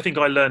mean, I think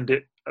I learned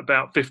it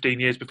about 15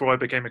 years before I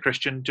became a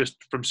Christian,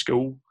 just from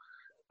school.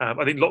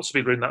 I think lots of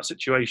people are in that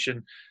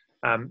situation.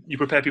 You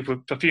prepare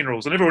people for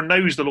funerals, and everyone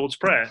knows the Lord's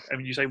Prayer. I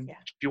mean, you say,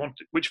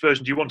 which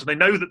version do you want? And they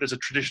know that there's a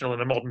traditional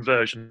and a modern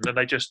version, and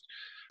they just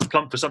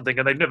plump for something,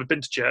 and they've never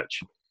been to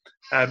church.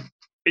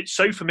 It's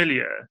so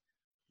familiar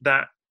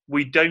that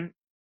we don't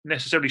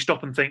necessarily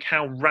stop and think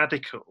how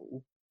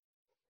radical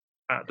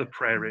the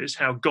prayer is,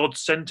 how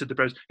God-centered the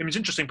prayer is. I mean, it's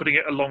interesting putting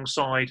it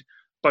alongside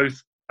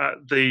both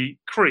the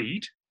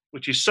Creed,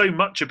 which is so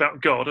much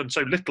about God and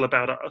so little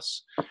about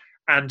us,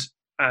 and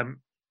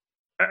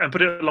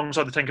put it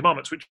alongside the 10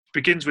 Commandments, which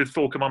begins with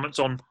 4 commandments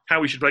on how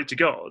we should relate to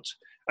God.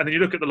 And then you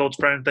look at the Lord's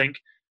Prayer and think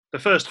the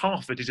first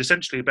half of it is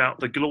essentially about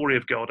the glory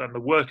of God and the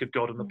work of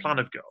God and the plan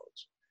of God.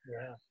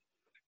 Yeah.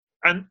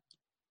 And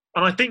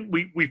I think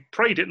we've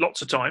prayed it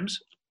lots of times,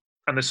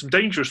 and there's some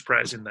dangerous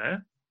prayers in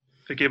there.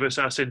 Forgive us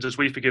our sins as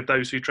we forgive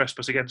those who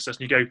trespass against us.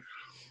 And you go,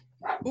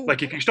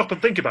 like, if you stop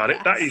and think about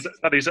it,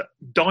 that is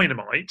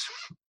dynamite.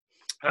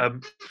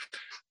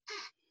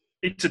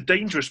 It's a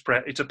dangerous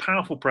prayer. It's a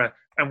powerful prayer.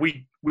 And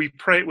we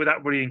pray it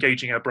without really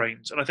engaging our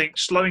brains. And I think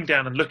slowing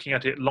down and looking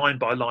at it line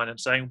by line and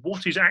saying,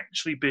 what is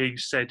actually being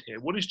said here?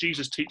 What is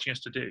Jesus teaching us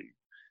to do?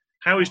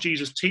 How is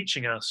Jesus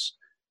teaching us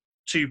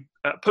to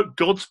put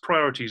God's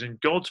priorities and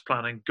God's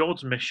plan and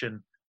God's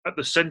mission at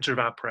the center of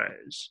our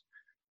prayers?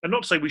 And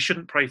not to say we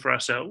shouldn't pray for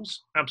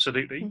ourselves,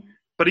 absolutely.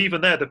 But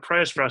even there, the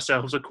prayers for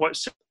ourselves are quite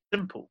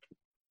simple,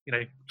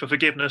 for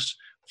forgiveness,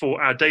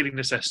 for our daily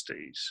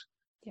necessities.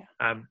 Yeah.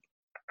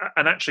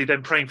 And actually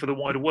then praying for the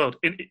wider world.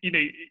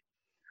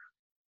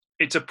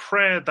 It's a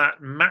prayer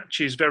that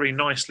matches very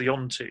nicely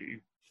onto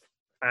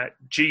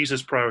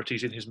Jesus'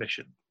 priorities in his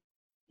mission.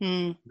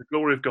 The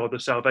glory of God, the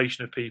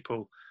salvation of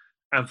people,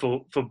 and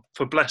for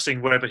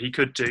blessing wherever he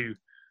could do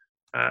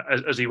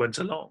as he went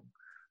along.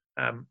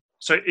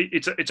 So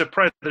it's a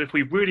prayer that if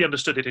we really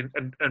understood it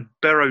and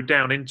burrowed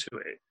down into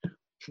it,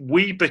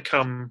 we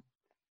become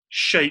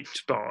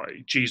shaped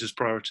by Jesus'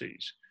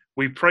 priorities.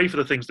 We pray for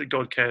the things that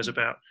God cares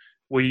about.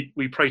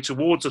 We pray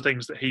towards the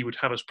things that he would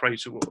have us pray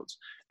towards.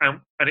 And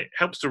it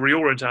helps to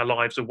reorient our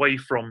lives away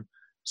from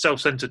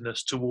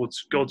self-centeredness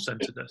towards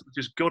God-centeredness, which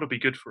has got to be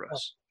good for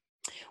us.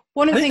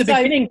 One of the things the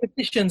beginning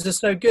petitions are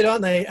so good,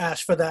 aren't they,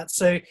 Ash, for that?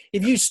 So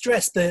if you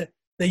stress the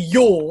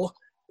your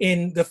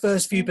in the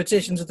first few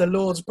petitions of the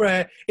Lord's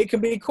Prayer, it can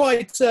be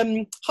quite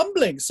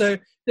humbling. So,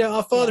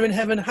 our Father in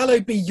heaven,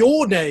 hallowed be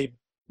your name,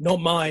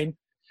 not mine.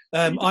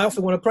 I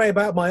often want to pray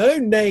about my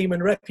own name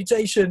and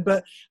reputation,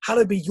 but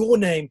hallowed be your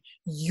name.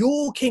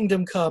 Your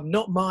kingdom come,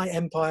 not my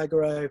empire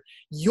grow.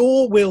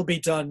 Your will be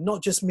done,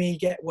 not just me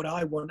get what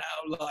I want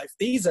out of life.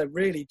 These are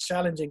really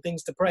challenging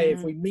things to pray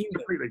if we mean them.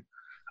 Completely.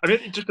 I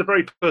mean, just the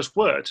very first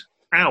word,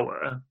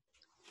 our,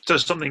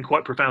 does something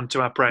quite profound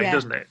to our praying,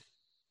 doesn't it?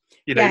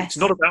 It's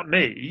not about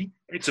me,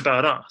 it's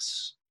about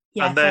us.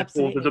 Yes, and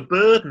therefore absolutely. there's a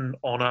burden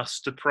on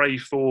us to pray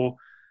for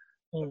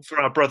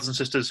our brothers and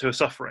sisters who are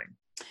suffering.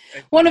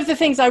 One of the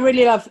things I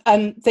really love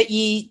that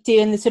you do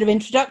in the sort of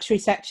introductory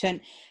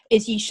section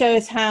is you show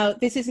us how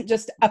this isn't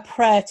just a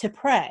prayer to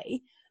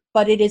pray,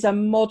 but it is a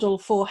model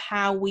for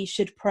how we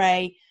should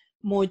pray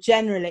more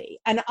generally.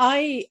 And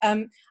I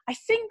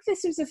think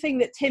this was a thing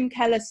that Tim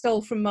Keller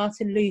stole from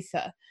Martin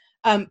Luther,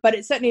 but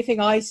it's certainly a thing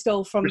I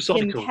stole from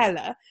Tim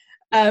Keller,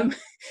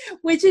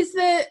 which is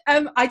that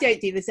I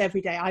don't do this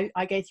every day.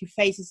 I go through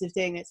phases of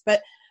doing this,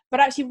 but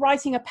actually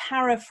writing a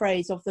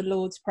paraphrase of the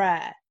Lord's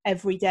Prayer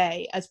every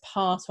day as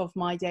part of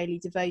my daily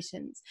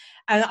devotions.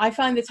 And I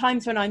find the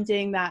times when I'm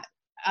doing that,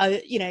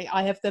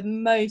 I have the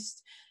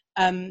most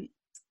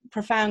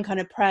profound kind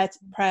of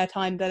prayer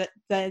time that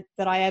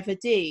I ever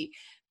do,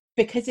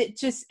 because it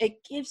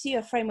gives you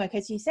a framework,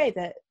 as you say,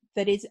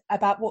 that is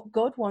about what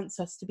God wants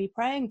us to be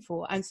praying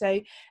for. And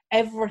so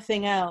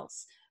everything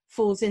else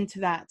falls into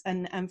that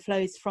and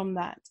flows from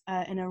that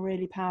in a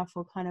really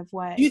powerful kind of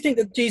way. Do you think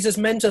that Jesus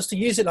meant us to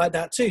use it like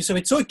that too? So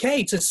it's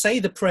okay to say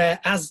the prayer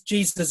as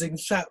Jesus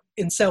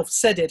himself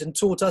said it and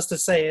taught us to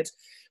say it,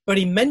 but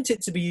he meant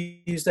it to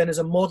be used then as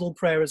a model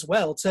prayer as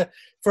well,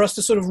 for us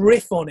to sort of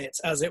riff on it,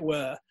 as it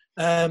were,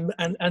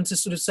 and to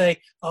sort of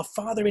say, our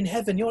Father in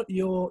heaven,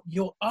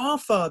 you're our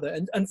Father,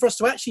 and for us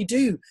to actually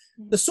do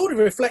the sort of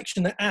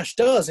reflection that Ash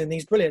does in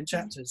these brilliant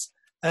chapters.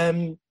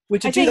 We're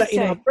to do that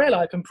in our prayer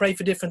life and pray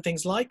for different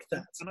things like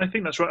that. And I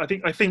think that's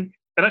right. I think,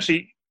 and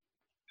actually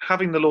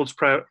having the Lord's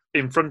Prayer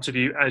in front of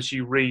you as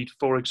you read,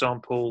 for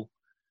example,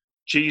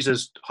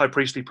 Jesus' high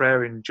priestly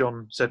prayer in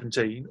John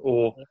 17,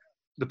 or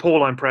the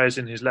Pauline prayers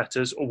in his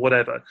letters, or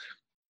whatever,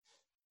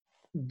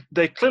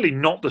 they're clearly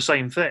not the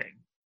same thing.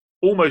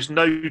 Almost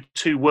no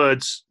two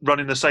words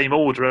run in the same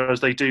order as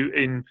they do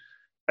in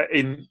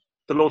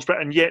the Lord's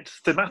Prayer, and yet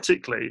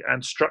thematically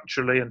and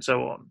structurally and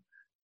so on,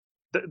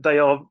 they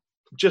are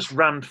just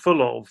rammed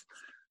full of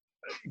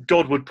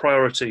Godward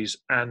priorities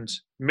and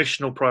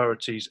missional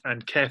priorities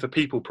and care for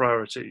people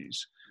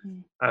priorities.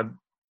 And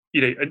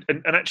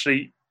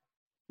actually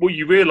what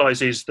you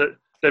realize is that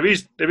there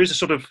is a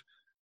sort of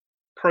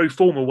pro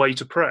forma way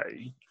to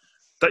pray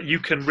that you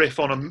can riff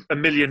on a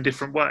million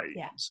different ways.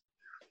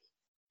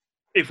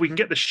 If we can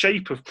get the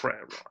shape of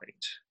prayer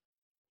right,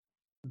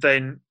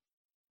 then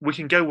we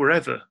can go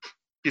wherever.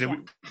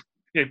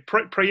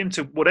 Pray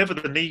into whatever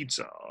the needs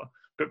are,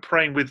 but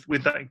praying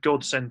with that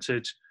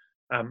God-centered,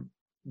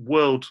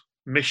 world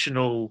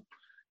missional,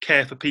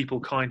 care for people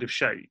kind of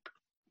shape.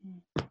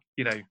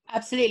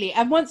 Absolutely.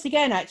 And once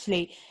again,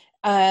 actually,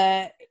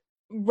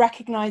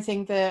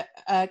 recognizing the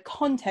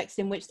context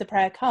in which the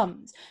prayer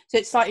comes. So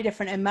it's slightly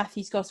different in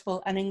Matthew's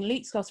Gospel and in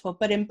Luke's Gospel,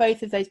 but in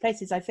both of those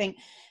places, I think,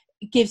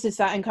 it gives us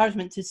that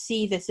encouragement to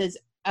see this as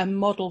a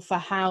model for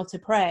how to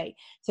pray.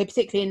 So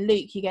particularly in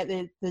Luke, you get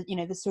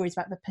the stories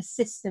about the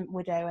persistent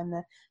widow and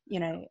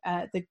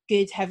the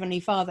good heavenly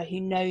Father who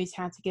knows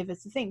how to give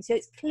us the things. So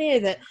it's clear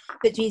that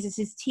Jesus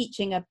is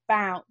teaching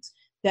about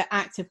the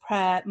act of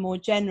prayer more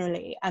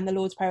generally, and the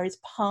Lord's Prayer is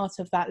part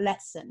of that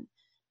lesson,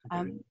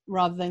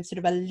 rather than sort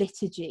of a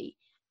liturgy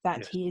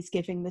that he is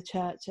giving the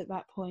church at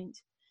that point.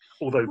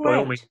 Although by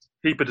all means,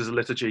 keep it as a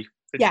liturgy.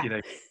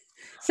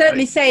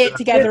 Certainly say it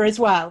together as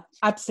well.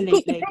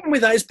 Absolutely. The problem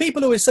with that is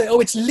people always say,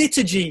 it's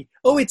liturgy,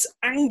 it's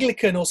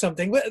Anglican or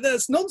something. Well,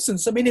 that's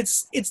nonsense. I mean,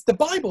 it's the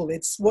Bible.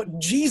 It's what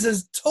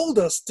Jesus told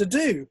us to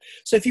do.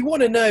 So if you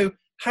want to know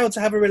how to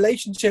have a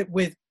relationship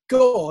with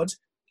God,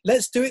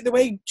 let's do it the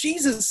way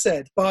Jesus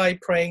said, by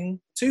praying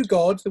to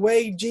God the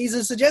way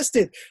Jesus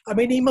suggested. I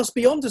mean, he must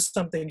be onto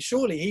something.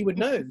 Surely he would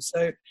know.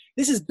 So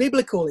this is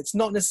biblical. It's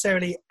not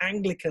necessarily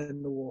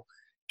Anglican or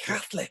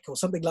Catholic or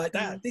something like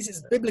that. This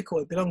is biblical.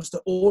 It belongs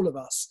to all of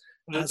us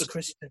as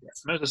Christians.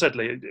 As I said,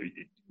 Lee,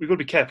 we've got to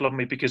be careful, haven't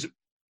we? Because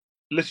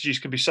liturgies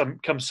can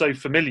become so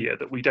familiar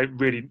that we don't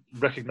really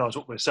recognise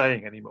what we're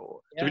saying anymore.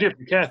 So we do have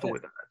to be careful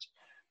with that.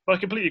 But I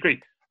completely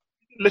agree.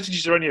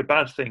 Liturgies are only a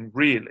bad thing,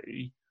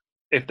 really,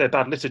 if they're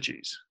bad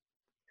liturgies.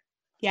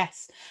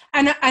 Yes.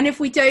 And if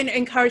we don't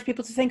encourage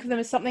people to think of them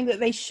as something that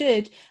they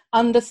should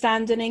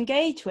understand and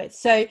engage with.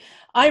 So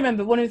I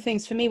remember one of the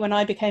things for me when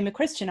I became a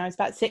Christian, I was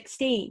about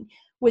 16,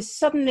 was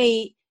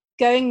suddenly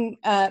going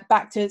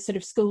back to sort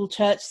of school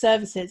church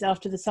services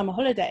after the summer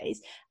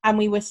holidays, and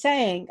we were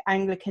saying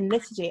Anglican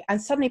liturgy, and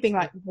suddenly being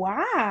like,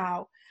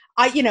 wow,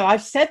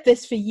 I've said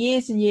this for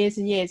years and years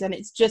and years, and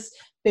it's just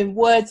been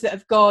words that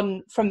have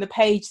gone from the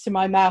page to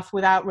my mouth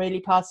without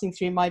really passing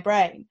through my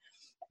brain.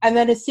 And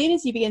then as soon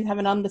as you begin to have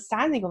an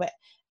understanding of it,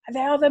 they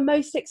are the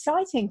most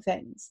exciting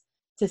things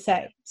to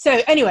say.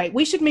 So anyway,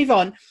 we should move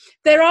on.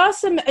 There are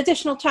some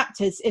additional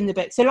chapters in the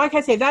book. So like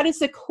I say, that is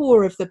the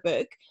core of the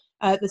book,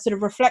 the sort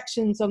of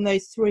reflections on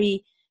those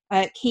three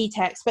key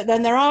texts. But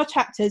then there are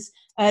chapters.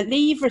 Lee,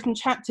 you've written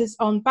chapters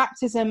on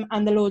baptism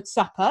and the Lord's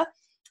Supper.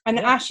 And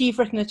Ash, you've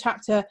written a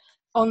chapter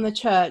on the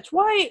church.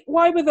 Why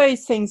were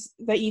those things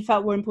that you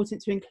felt were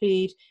important to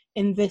include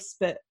in this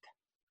book?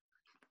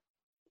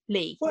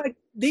 Lee? Well,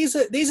 these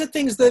are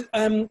things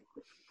that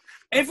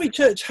every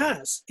church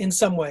has in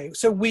some way.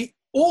 So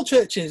all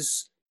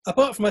churches,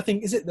 apart from, I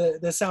think, is it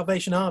the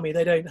Salvation Army,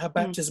 they don't have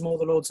baptism or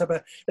the Lord's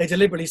Supper. They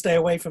deliberately stay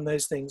away from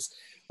those things.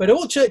 But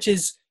all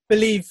churches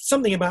believe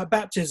something about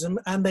baptism,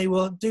 and they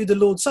will do the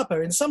Lord's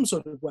Supper in some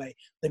sort of way.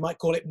 They might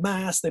call it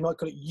Mass, they might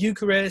call it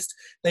Eucharist,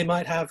 they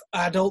might have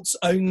adults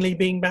only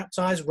being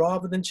baptized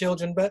rather than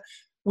children. But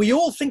we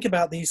all think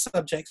about these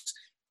subjects.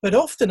 But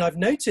often I've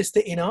noticed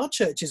that in our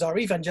churches, our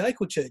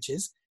evangelical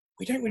churches,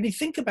 we don't really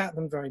think about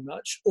them very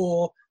much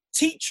or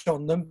teach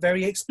on them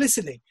very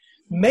explicitly.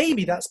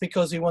 Maybe that's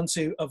because we want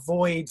to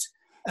avoid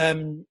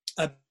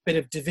a bit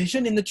of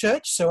division in the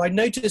church. So I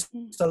noticed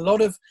a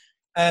lot of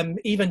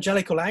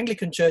evangelical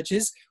Anglican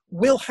churches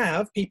will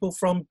have people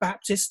from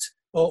Baptist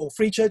or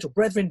Free Church or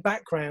Brethren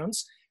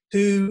backgrounds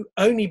who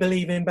only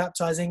believe in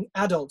baptizing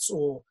adults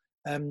or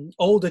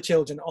older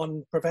children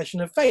on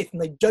profession of faith,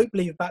 and they don't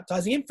believe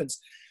baptizing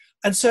infants.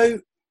 And so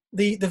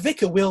the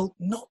vicar will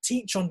not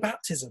teach on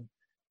baptism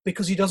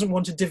because he doesn't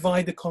want to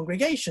divide the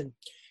congregation.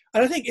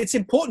 And I think it's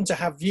important to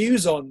have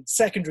views on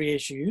secondary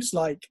issues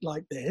like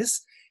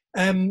this,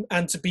 and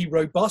to be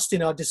robust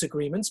in our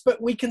disagreements,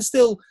 but we can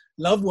still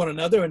love one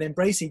another and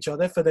embrace each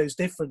other for those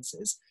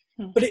differences.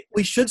 But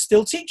we should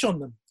still teach on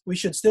them. We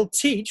should still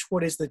teach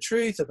what is the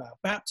truth about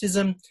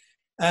baptism.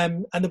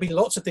 And there'll be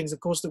lots of things, of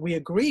course, that we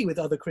agree with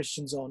other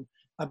Christians on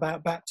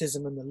about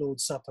baptism and the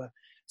Lord's Supper.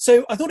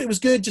 So I thought it was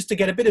good just to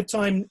get a bit of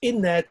time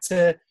in there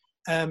to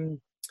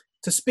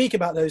speak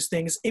about those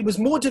things. It was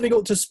more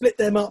difficult to split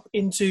them up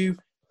into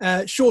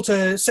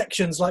shorter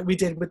sections like we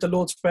did with the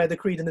Lord's Prayer, the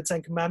Creed and the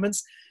Ten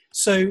Commandments.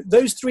 So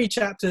those three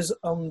chapters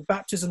on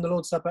baptism, the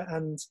Lord's Supper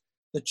and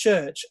the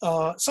church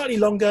are slightly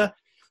longer,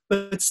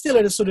 but still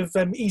at a sort of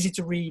easy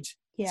to read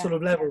sort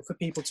of level for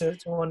people to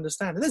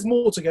understand. And there's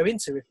more to go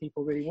into if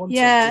people really want to.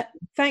 Yeah,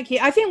 thank you.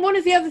 I think one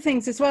of the other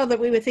things as well that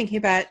we were thinking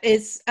about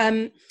is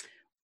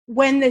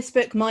when this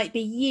book might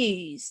be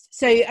used.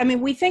 So, I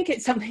mean, we think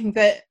it's something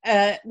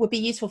that would be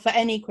useful for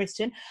any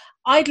Christian.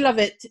 I'd love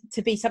it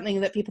to be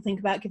something that people think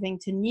about giving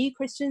to new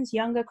Christians,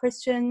 younger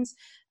Christians,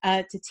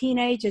 to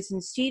teenagers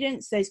and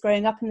students, those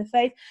growing up in the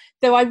faith.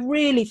 Though I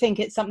really think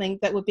it's something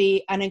that would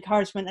be an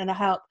encouragement and a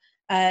help,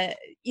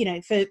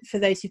 for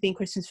those who've been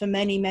Christians for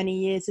many, many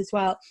years as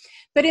well.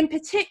 But in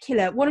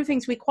particular, one of the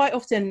things we quite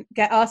often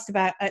get asked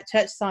about at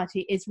Church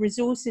Society is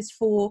resources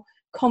for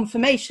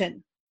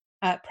confirmation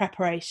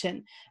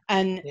preparation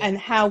and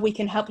how we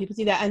can help people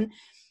do that. And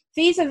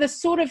these are the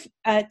sort of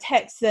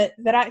texts that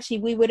actually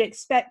we would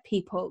expect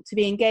people to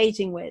be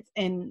engaging with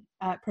in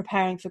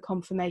preparing for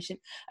confirmation.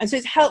 And so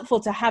it's helpful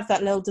to have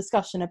that little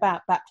discussion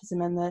about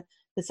baptism and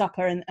the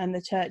supper and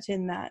the church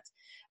in that.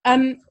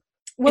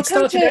 It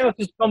started out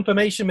as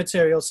confirmation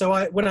material.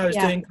 So when I was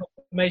doing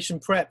confirmation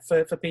prep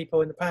for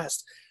people in the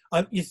past,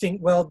 you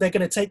think, well, they're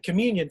going to take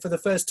communion for the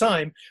first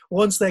time.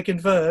 Once they're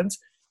confirmed,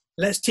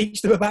 let's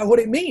teach them about what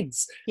it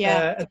means.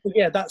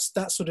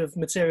 That sort of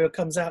material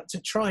comes out to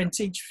try and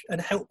teach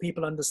and help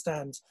people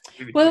understand.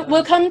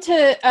 We'll come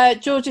to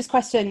George's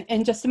question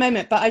in just a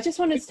moment, but I just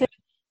wanted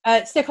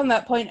to stick on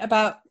that point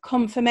about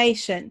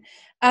confirmation.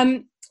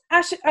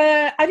 Ash,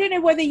 I don't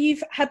know whether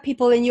you've had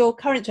people in your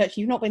current church,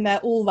 you've not been there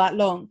all that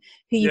long,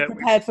 who you've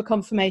prepared for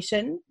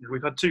confirmation.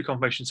 We've had 2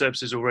 confirmation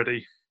services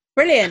already.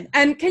 Brilliant.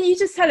 And can you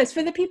just tell us,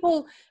 for the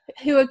people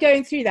who are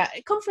going through that,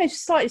 confirmation is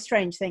a slightly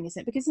strange thing,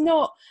 isn't it? Because it's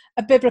not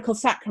a biblical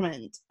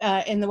sacrament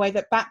in the way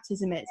that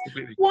baptism is.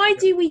 Why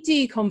do we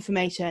do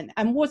confirmation?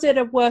 And was it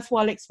a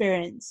worthwhile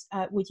experience,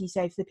 would you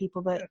say, for the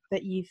people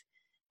that you've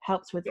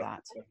helped with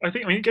that? I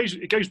think,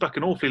 it goes back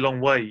an awfully long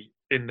way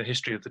in the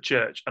history of the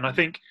church. And I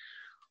think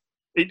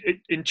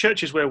in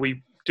churches where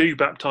we do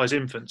baptise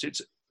infants,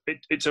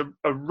 it's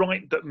a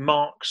rite that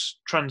marks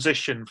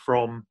transition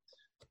from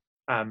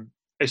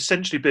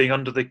essentially being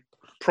under the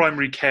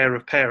primary care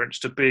of parents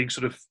to being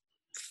sort of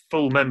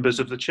full members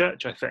of the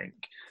church. I think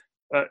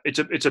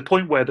it's a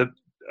point where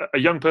a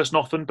young person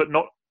often, but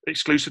not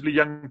exclusively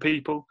young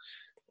people,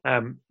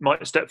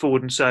 might step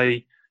forward and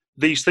say,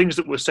 these things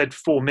that were said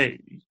for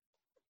me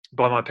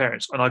by my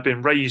parents and I've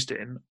been raised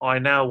in, I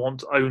now want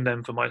to own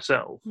them for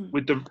myself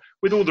with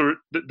all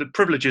the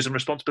privileges and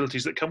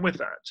responsibilities that come with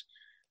that.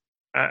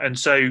 And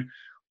so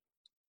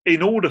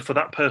in order for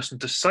that person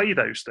to say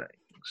those things,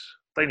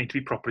 they need to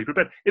be properly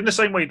prepared. In the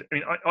same way,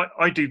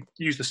 I do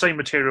use the same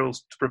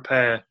materials to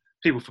prepare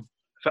people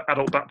for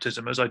adult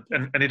baptism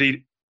and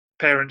indeed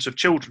parents of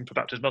children for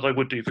baptism as I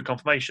would do for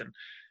confirmation.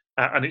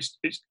 And it's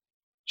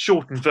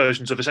shortened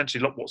versions of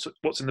essentially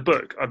what's in the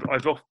book.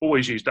 I've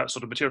always used that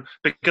sort of material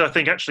because I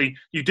think actually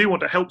you do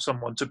want to help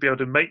someone to be able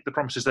to make the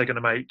promises they're going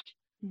to make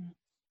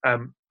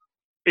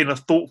in a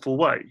thoughtful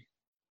way.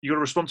 you've got a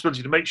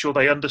responsibility to make sure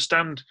they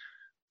understand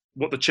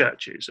what the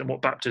church is and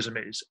what baptism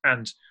is,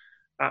 and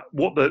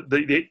what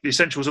the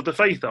essentials of the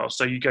faith are.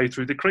 So you go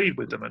through the creed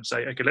with them and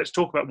say, okay, let's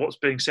talk about what's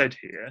being said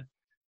here.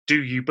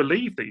 Do you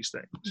believe these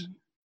things?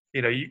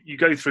 You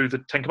go through the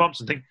Ten Commandments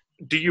and think,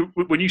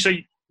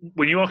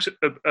 when you ask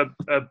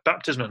a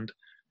baptismand,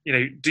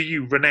 do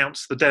you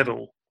renounce the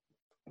devil?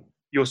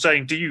 You're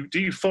saying, do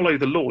you follow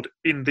the Lord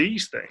in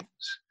these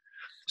things?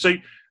 So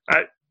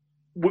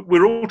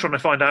we're all trying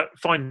to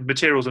find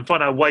materials and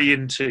find our way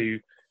into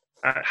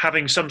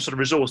having some sort of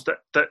resource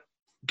that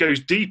goes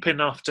deep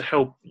enough to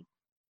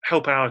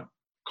help our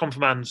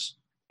confirmands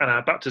and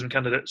our baptism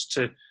candidates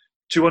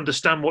to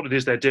understand what it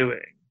is they're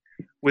doing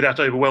without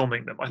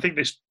overwhelming them. I think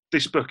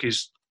this book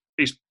is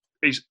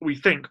we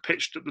think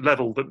pitched at the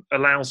level that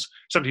allows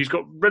somebody who's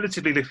got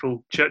relatively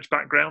little church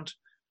background,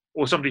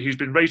 or somebody who's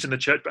been raised in the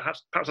church but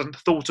perhaps hasn't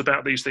thought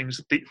about these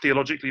things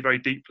theologically very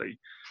deeply,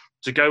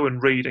 to go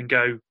and read and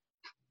go,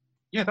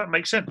 yeah, that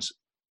makes sense.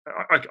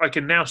 I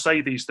can now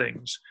say these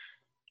things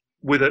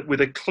with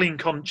a clean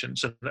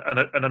conscience and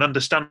an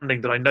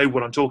understanding that I know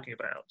what I'm talking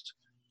about.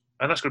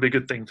 And that's going to be a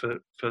good thing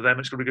for them.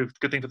 It's going to be a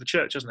good thing for the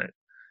church, isn't it?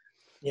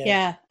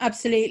 Yeah,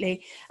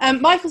 absolutely.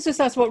 Michael's just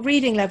asked what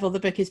reading level the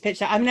book is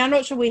pitched at. I mean, I'm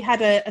not sure we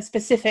had a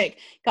specific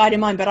guide in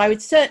mind, but I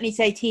would certainly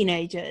say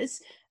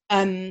teenagers.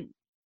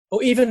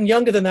 Or even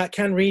younger than that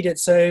can read it.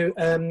 So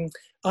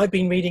I've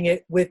been reading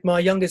it with my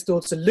youngest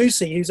daughter,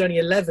 Lucy, who's only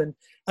 11.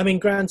 I mean,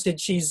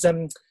 granted, she's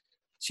on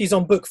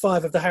book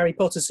 5 of the Harry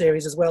Potter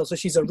series as well, so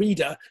she's a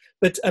reader,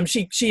 but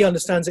she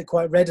understands it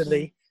quite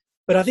readily.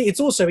 But I think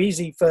it's also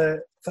easy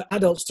for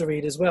adults to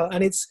read as well.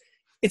 And it's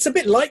a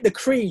bit like the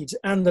Creed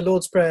and the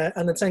Lord's Prayer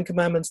and the Ten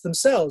Commandments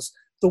themselves.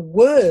 The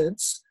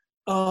words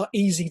are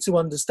easy to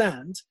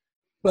understand,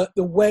 but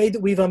the way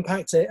that we've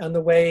unpacked it and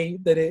the way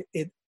that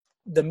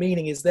the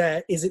meaning is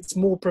there is it's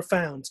more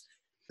profound.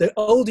 The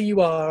older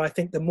you are, I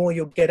think the more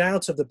you'll get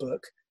out of the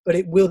book, but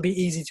it will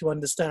be easy to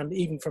understand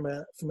even from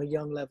a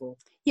young level.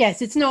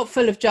 Yes, it's not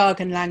full of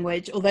jargon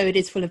language, although it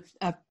is full of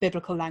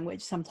biblical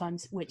language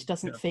sometimes, which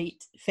doesn't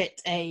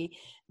fit a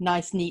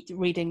nice, neat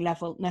reading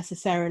level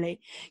necessarily.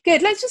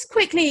 Good. Let's just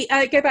quickly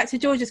go back to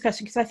George's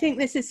question, because I think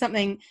this is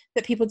something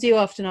that people do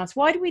often ask.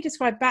 Why do we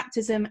describe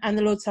baptism and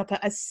the Lord's Supper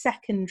as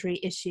secondary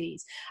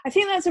issues? I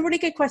think that's a really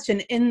good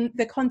question in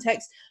the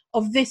context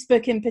of this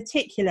book in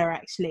particular,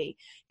 actually,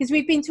 because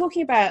we've been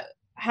talking about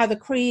how the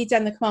Creed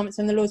and the Commandments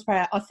and the Lord's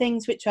Prayer are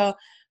things which are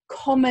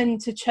common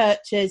to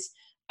churches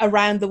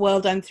around the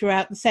world and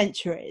throughout the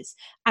centuries,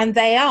 and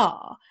they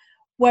are.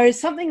 Whereas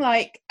something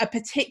like a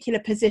particular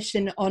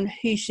position on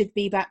who should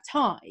be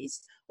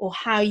baptized or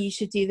how you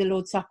should do the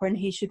Lord's Supper and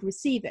who should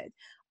receive it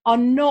are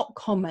not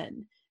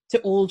common to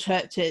all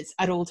churches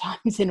at all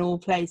times in all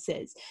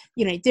places.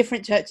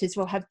 Different churches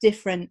will have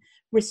different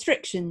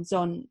restrictions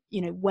on,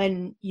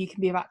 when you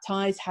can be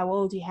baptized, how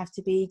old you have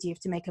to be, do you have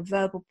to make a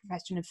verbal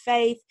profession of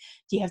faith,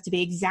 do you have to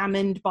be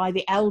examined by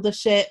the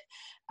eldership,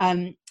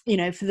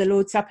 for the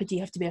Lord's Supper, do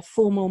you have to be a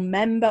formal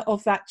member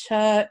of that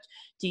church,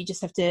 do you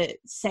just have to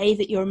say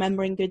that you're a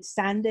member in good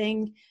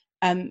standing,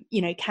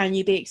 can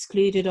you be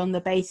excluded on the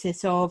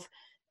basis of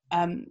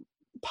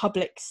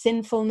public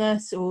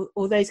sinfulness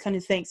or those kind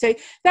of things. So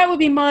that would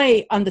be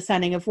my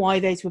understanding of why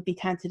those would be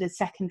counted as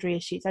secondary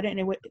issues. I don't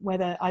know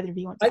whether either of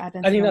you want to add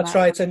anything. I think that's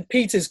right, and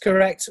Peter's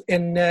correct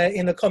in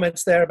the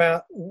comments there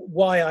about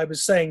why I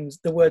was saying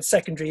the word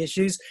secondary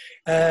issues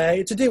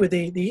to do with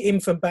the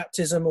infant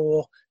baptism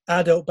or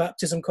adult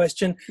baptism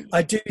question.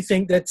 I do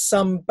think that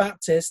some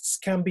Baptists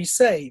can be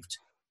saved,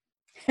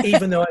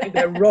 even though I think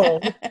they're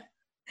wrong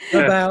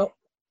about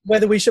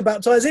whether we should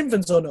baptize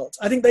infants or not.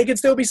 I think they could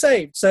still be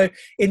saved. So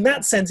in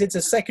that sense, it's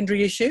a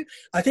secondary issue.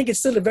 I think it's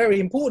still a very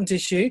important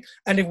issue.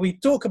 And if we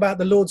talk about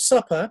the Lord's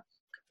Supper,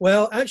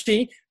 well,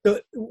 actually,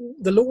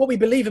 what we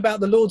believe about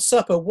the Lord's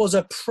Supper was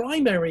a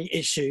primary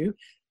issue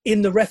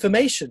in the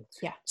Reformation.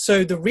 Yeah.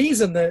 So the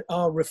reason that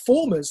our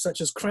reformers,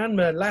 such as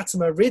Cranmer,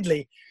 Latimer,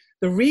 Ridley,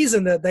 the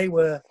reason that they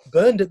were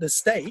burned at the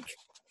stake,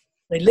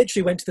 they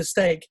literally went to the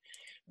stake,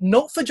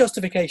 not for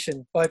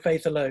justification by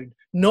faith alone,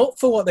 not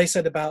for what they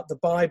said about the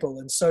Bible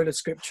and sola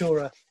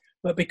scriptura,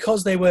 but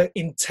because they were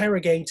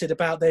interrogated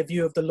about their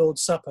view of the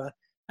Lord's Supper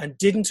and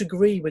didn't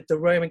agree with the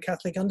Roman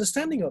Catholic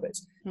understanding of it.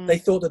 They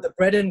thought that the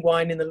bread and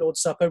wine in the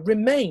Lord's Supper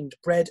remained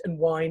bread and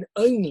wine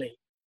only,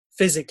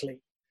 physically.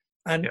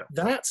 And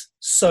that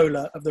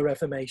sola of the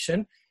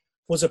Reformation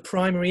was a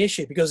primary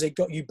issue because it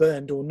got you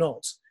burned or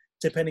not,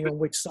 depending on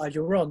which side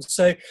you're on.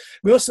 So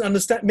we also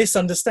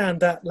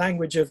misunderstand that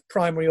language of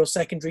primary or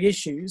secondary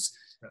issues.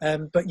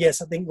 But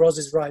yes, I think Ros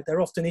is right. There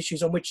are often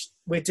issues on which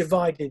we're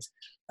divided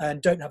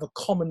and don't have a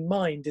common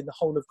mind in the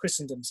whole of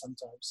Christendom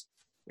sometimes.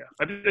 Yeah,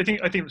 I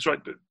think that's right.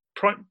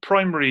 But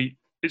primary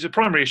is a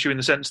primary issue in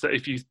the sense that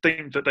if you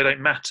think that they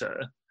don't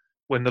matter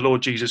when the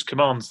Lord Jesus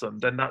commands them,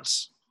 then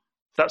that's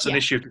an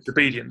issue of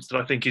disobedience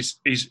that I think is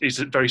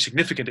a very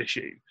significant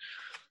issue.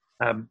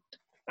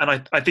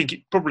 And I think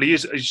it probably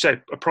is, as you say,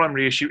 a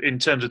primary issue in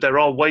terms of there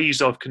are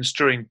ways of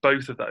construing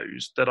both of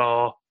those that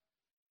are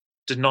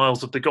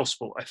denials of the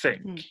gospel, I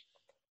think.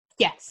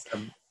 Yes.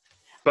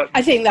 But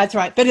I think that's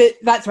right. But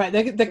that's right.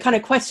 The kind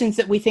of questions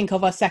that we think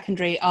of are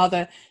secondary are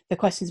the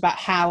questions about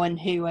how and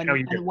who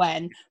and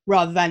when,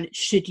 rather than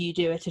should you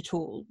do it at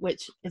all,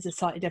 which is a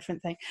slightly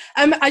different thing.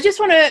 I just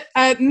want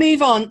to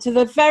move on to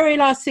the very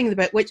last thing of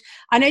the book, which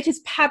I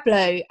noticed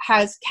Pablo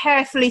has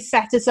carefully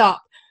set us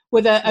up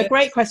with a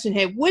great question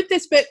here. Would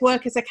this book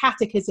work as a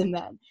catechism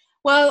then?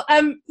 Well,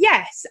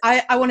 yes,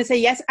 I want to say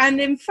yes. And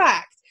in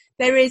fact,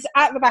 there is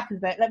at the back of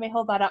the book, let me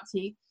hold that up to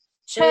you,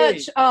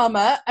 Church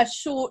Armour, a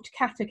short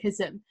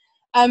catechism.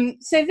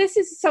 So this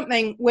is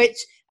something which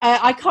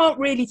I can't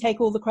really take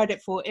all the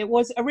credit for. It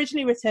was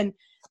originally written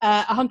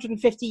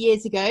 150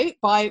 years ago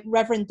by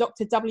Reverend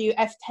Dr.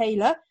 W.F.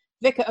 Taylor,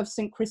 Vicar of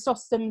St.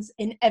 Chrysostom's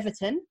in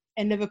Everton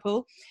in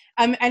Liverpool.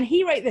 And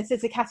he wrote this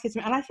as a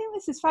catechism, and I think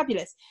this is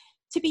fabulous.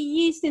 To be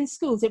used in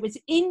schools. It was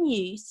in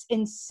use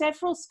in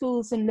several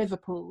schools in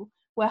Liverpool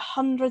where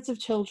hundreds of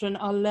children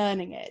are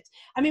learning it.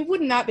 I mean,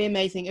 wouldn't that be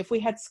amazing if we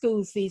had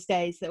schools these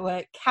days that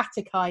were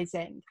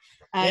catechizing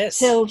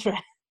children?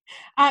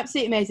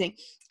 Absolutely amazing.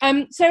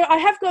 So I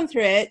have gone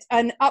through it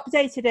and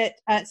updated it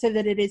so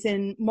that it is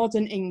in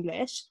modern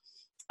English.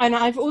 And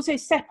I've also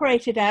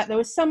separated out, there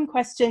were some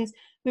questions,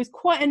 there was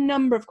quite a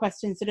number of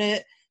questions that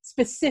are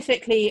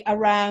specifically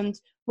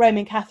around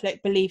Roman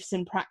Catholic beliefs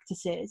and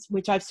practices,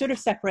 which I've sort of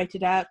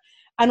separated out,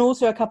 and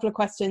also a couple of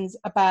questions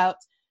about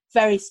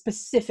very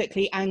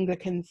specifically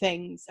Anglican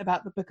things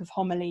about the Book of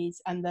Homilies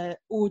and the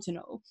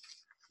Ordinal.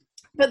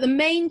 But the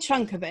main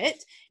chunk of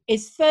it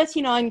is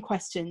 39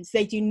 questions.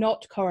 They do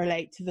not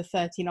correlate to the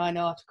 39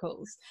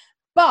 articles.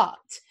 But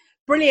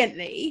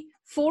brilliantly,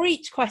 for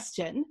each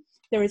question,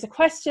 there is a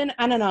question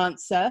and an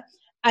answer.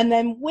 And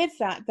then with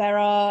that, there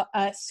are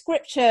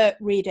scripture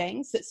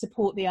readings that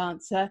support the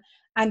answer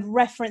and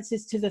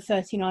references to the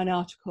 39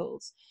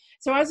 articles.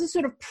 So as a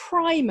sort of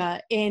primer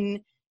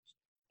in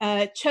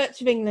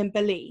Church of England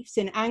beliefs,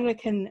 in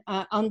Anglican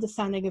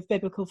understanding of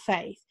biblical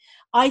faith,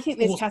 I think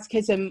this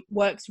catechism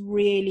works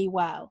really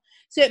well.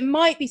 So it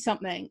might be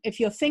something, if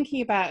you're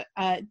thinking about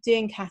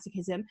doing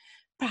catechism,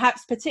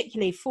 perhaps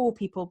particularly for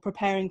people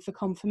preparing for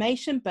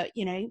confirmation, but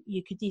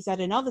you could use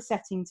that in other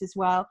settings as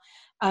well.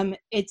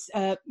 It's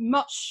a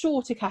much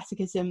shorter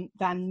catechism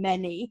than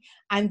many,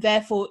 and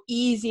therefore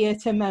easier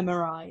to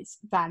memorize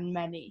than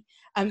many.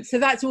 So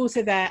that's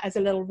also there as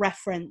a little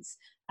reference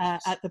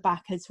at the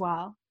back as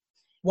well.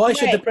 Why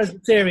should the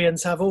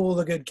Presbyterians have all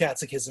the good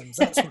catechisms?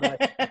 That's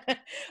what I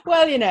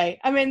Well,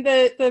 I mean,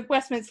 the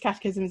Westminster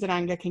Catechism is an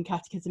Anglican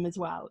catechism as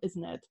well,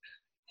 isn't it?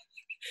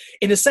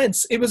 In a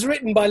sense, it was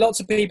written by lots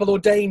of people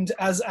ordained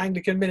as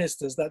Anglican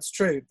ministers. That's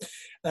true.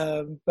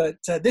 But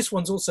this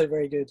one's also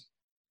very good.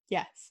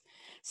 Yes.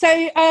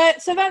 So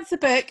that's the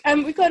book.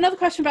 We've got another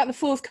question about the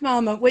Fourth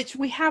Commandment, which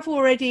we have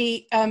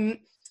already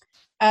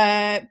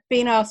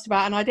been asked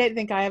about, and I don't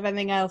think I have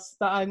anything else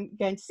that I'm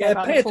going to say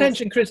about. Pay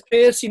attention, Chris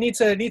Pierce. You need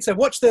to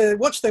watch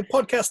the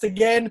podcast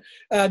again,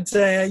 and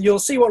you'll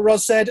see what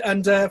Ros said.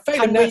 And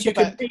failing that, you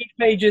can read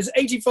pages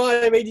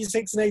 85,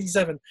 86, and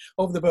 87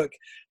 of the book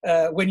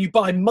when you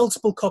buy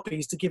multiple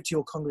copies to give to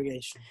your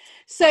congregation.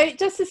 So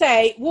just to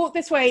say, Walk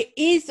This Way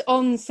is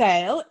on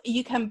sale.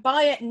 You can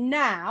buy it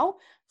now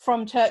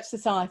from Church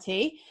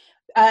Society.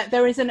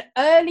 There is an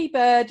early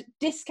bird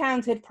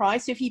discounted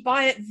price. So if you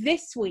buy it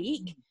this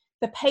week,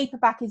 the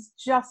paperback is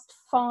just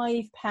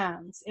 £5.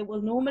 It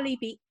will normally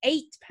be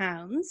 £8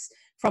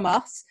 from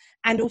us,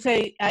 and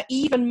also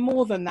even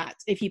more than that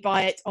if you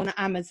buy it on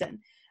Amazon.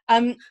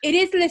 It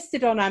is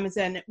listed on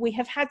Amazon. We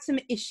have had some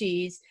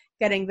issues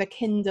getting the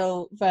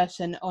Kindle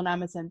version on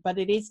Amazon, but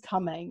it is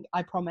coming,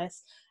 I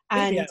promise.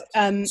 And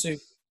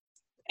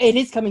it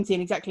is coming soon,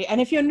 exactly. And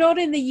if you're not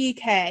in the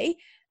UK,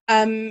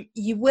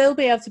 you will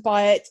be able to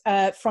buy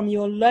it from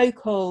your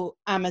local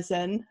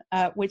Amazon,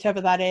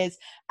 whichever that is,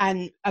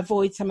 and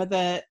avoid some of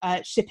the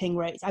shipping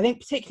rates. I think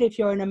particularly if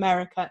you're in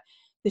America,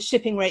 the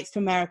shipping rates to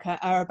America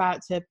are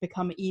about to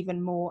become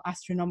even more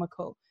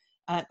astronomical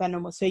than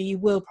normal. So you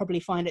will probably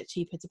find it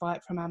cheaper to buy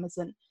it from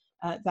Amazon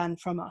than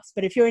from us.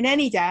 But if you're in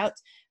any doubt,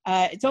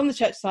 it's on the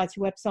Church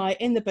Society website,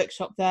 in the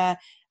bookshop there.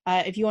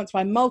 If you want to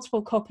buy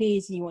multiple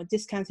copies and you want a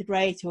discounted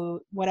rate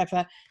or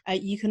whatever,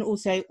 you can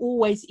also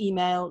always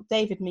email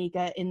David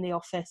Meager in the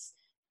office,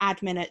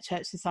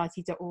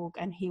 admin@churchsociety.org,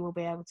 and he will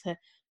be able to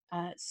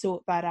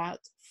sort that out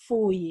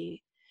for you.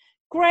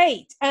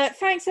 Great.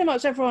 Thanks so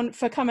much, everyone,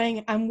 for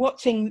coming and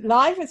watching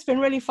live. It's been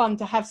really fun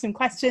to have some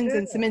questions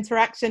and some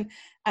interaction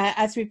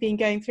as we've been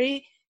going through.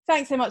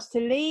 Thanks so much to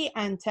Lee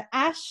and to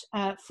Ash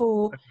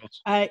for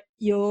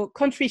your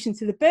contribution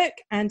to the book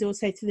and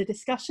also to the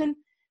discussion.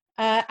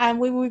 And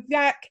we will be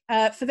back,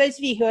 for those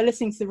of you who are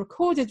listening to the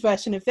recorded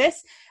version of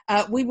this,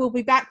 we will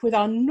be back with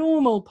our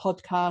normal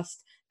podcast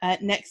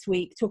next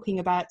week, talking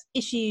about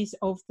issues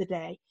of the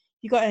day.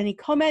 If you've got any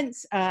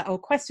comments or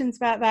questions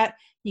about that,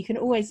 you can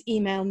always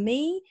email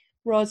me,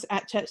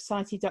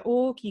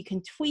 ros@churchsociety.org. You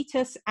can tweet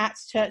us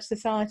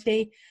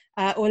 @churchsociety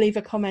or leave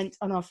a comment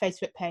on our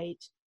Facebook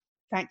page.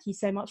 Thank you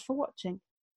so much for watching.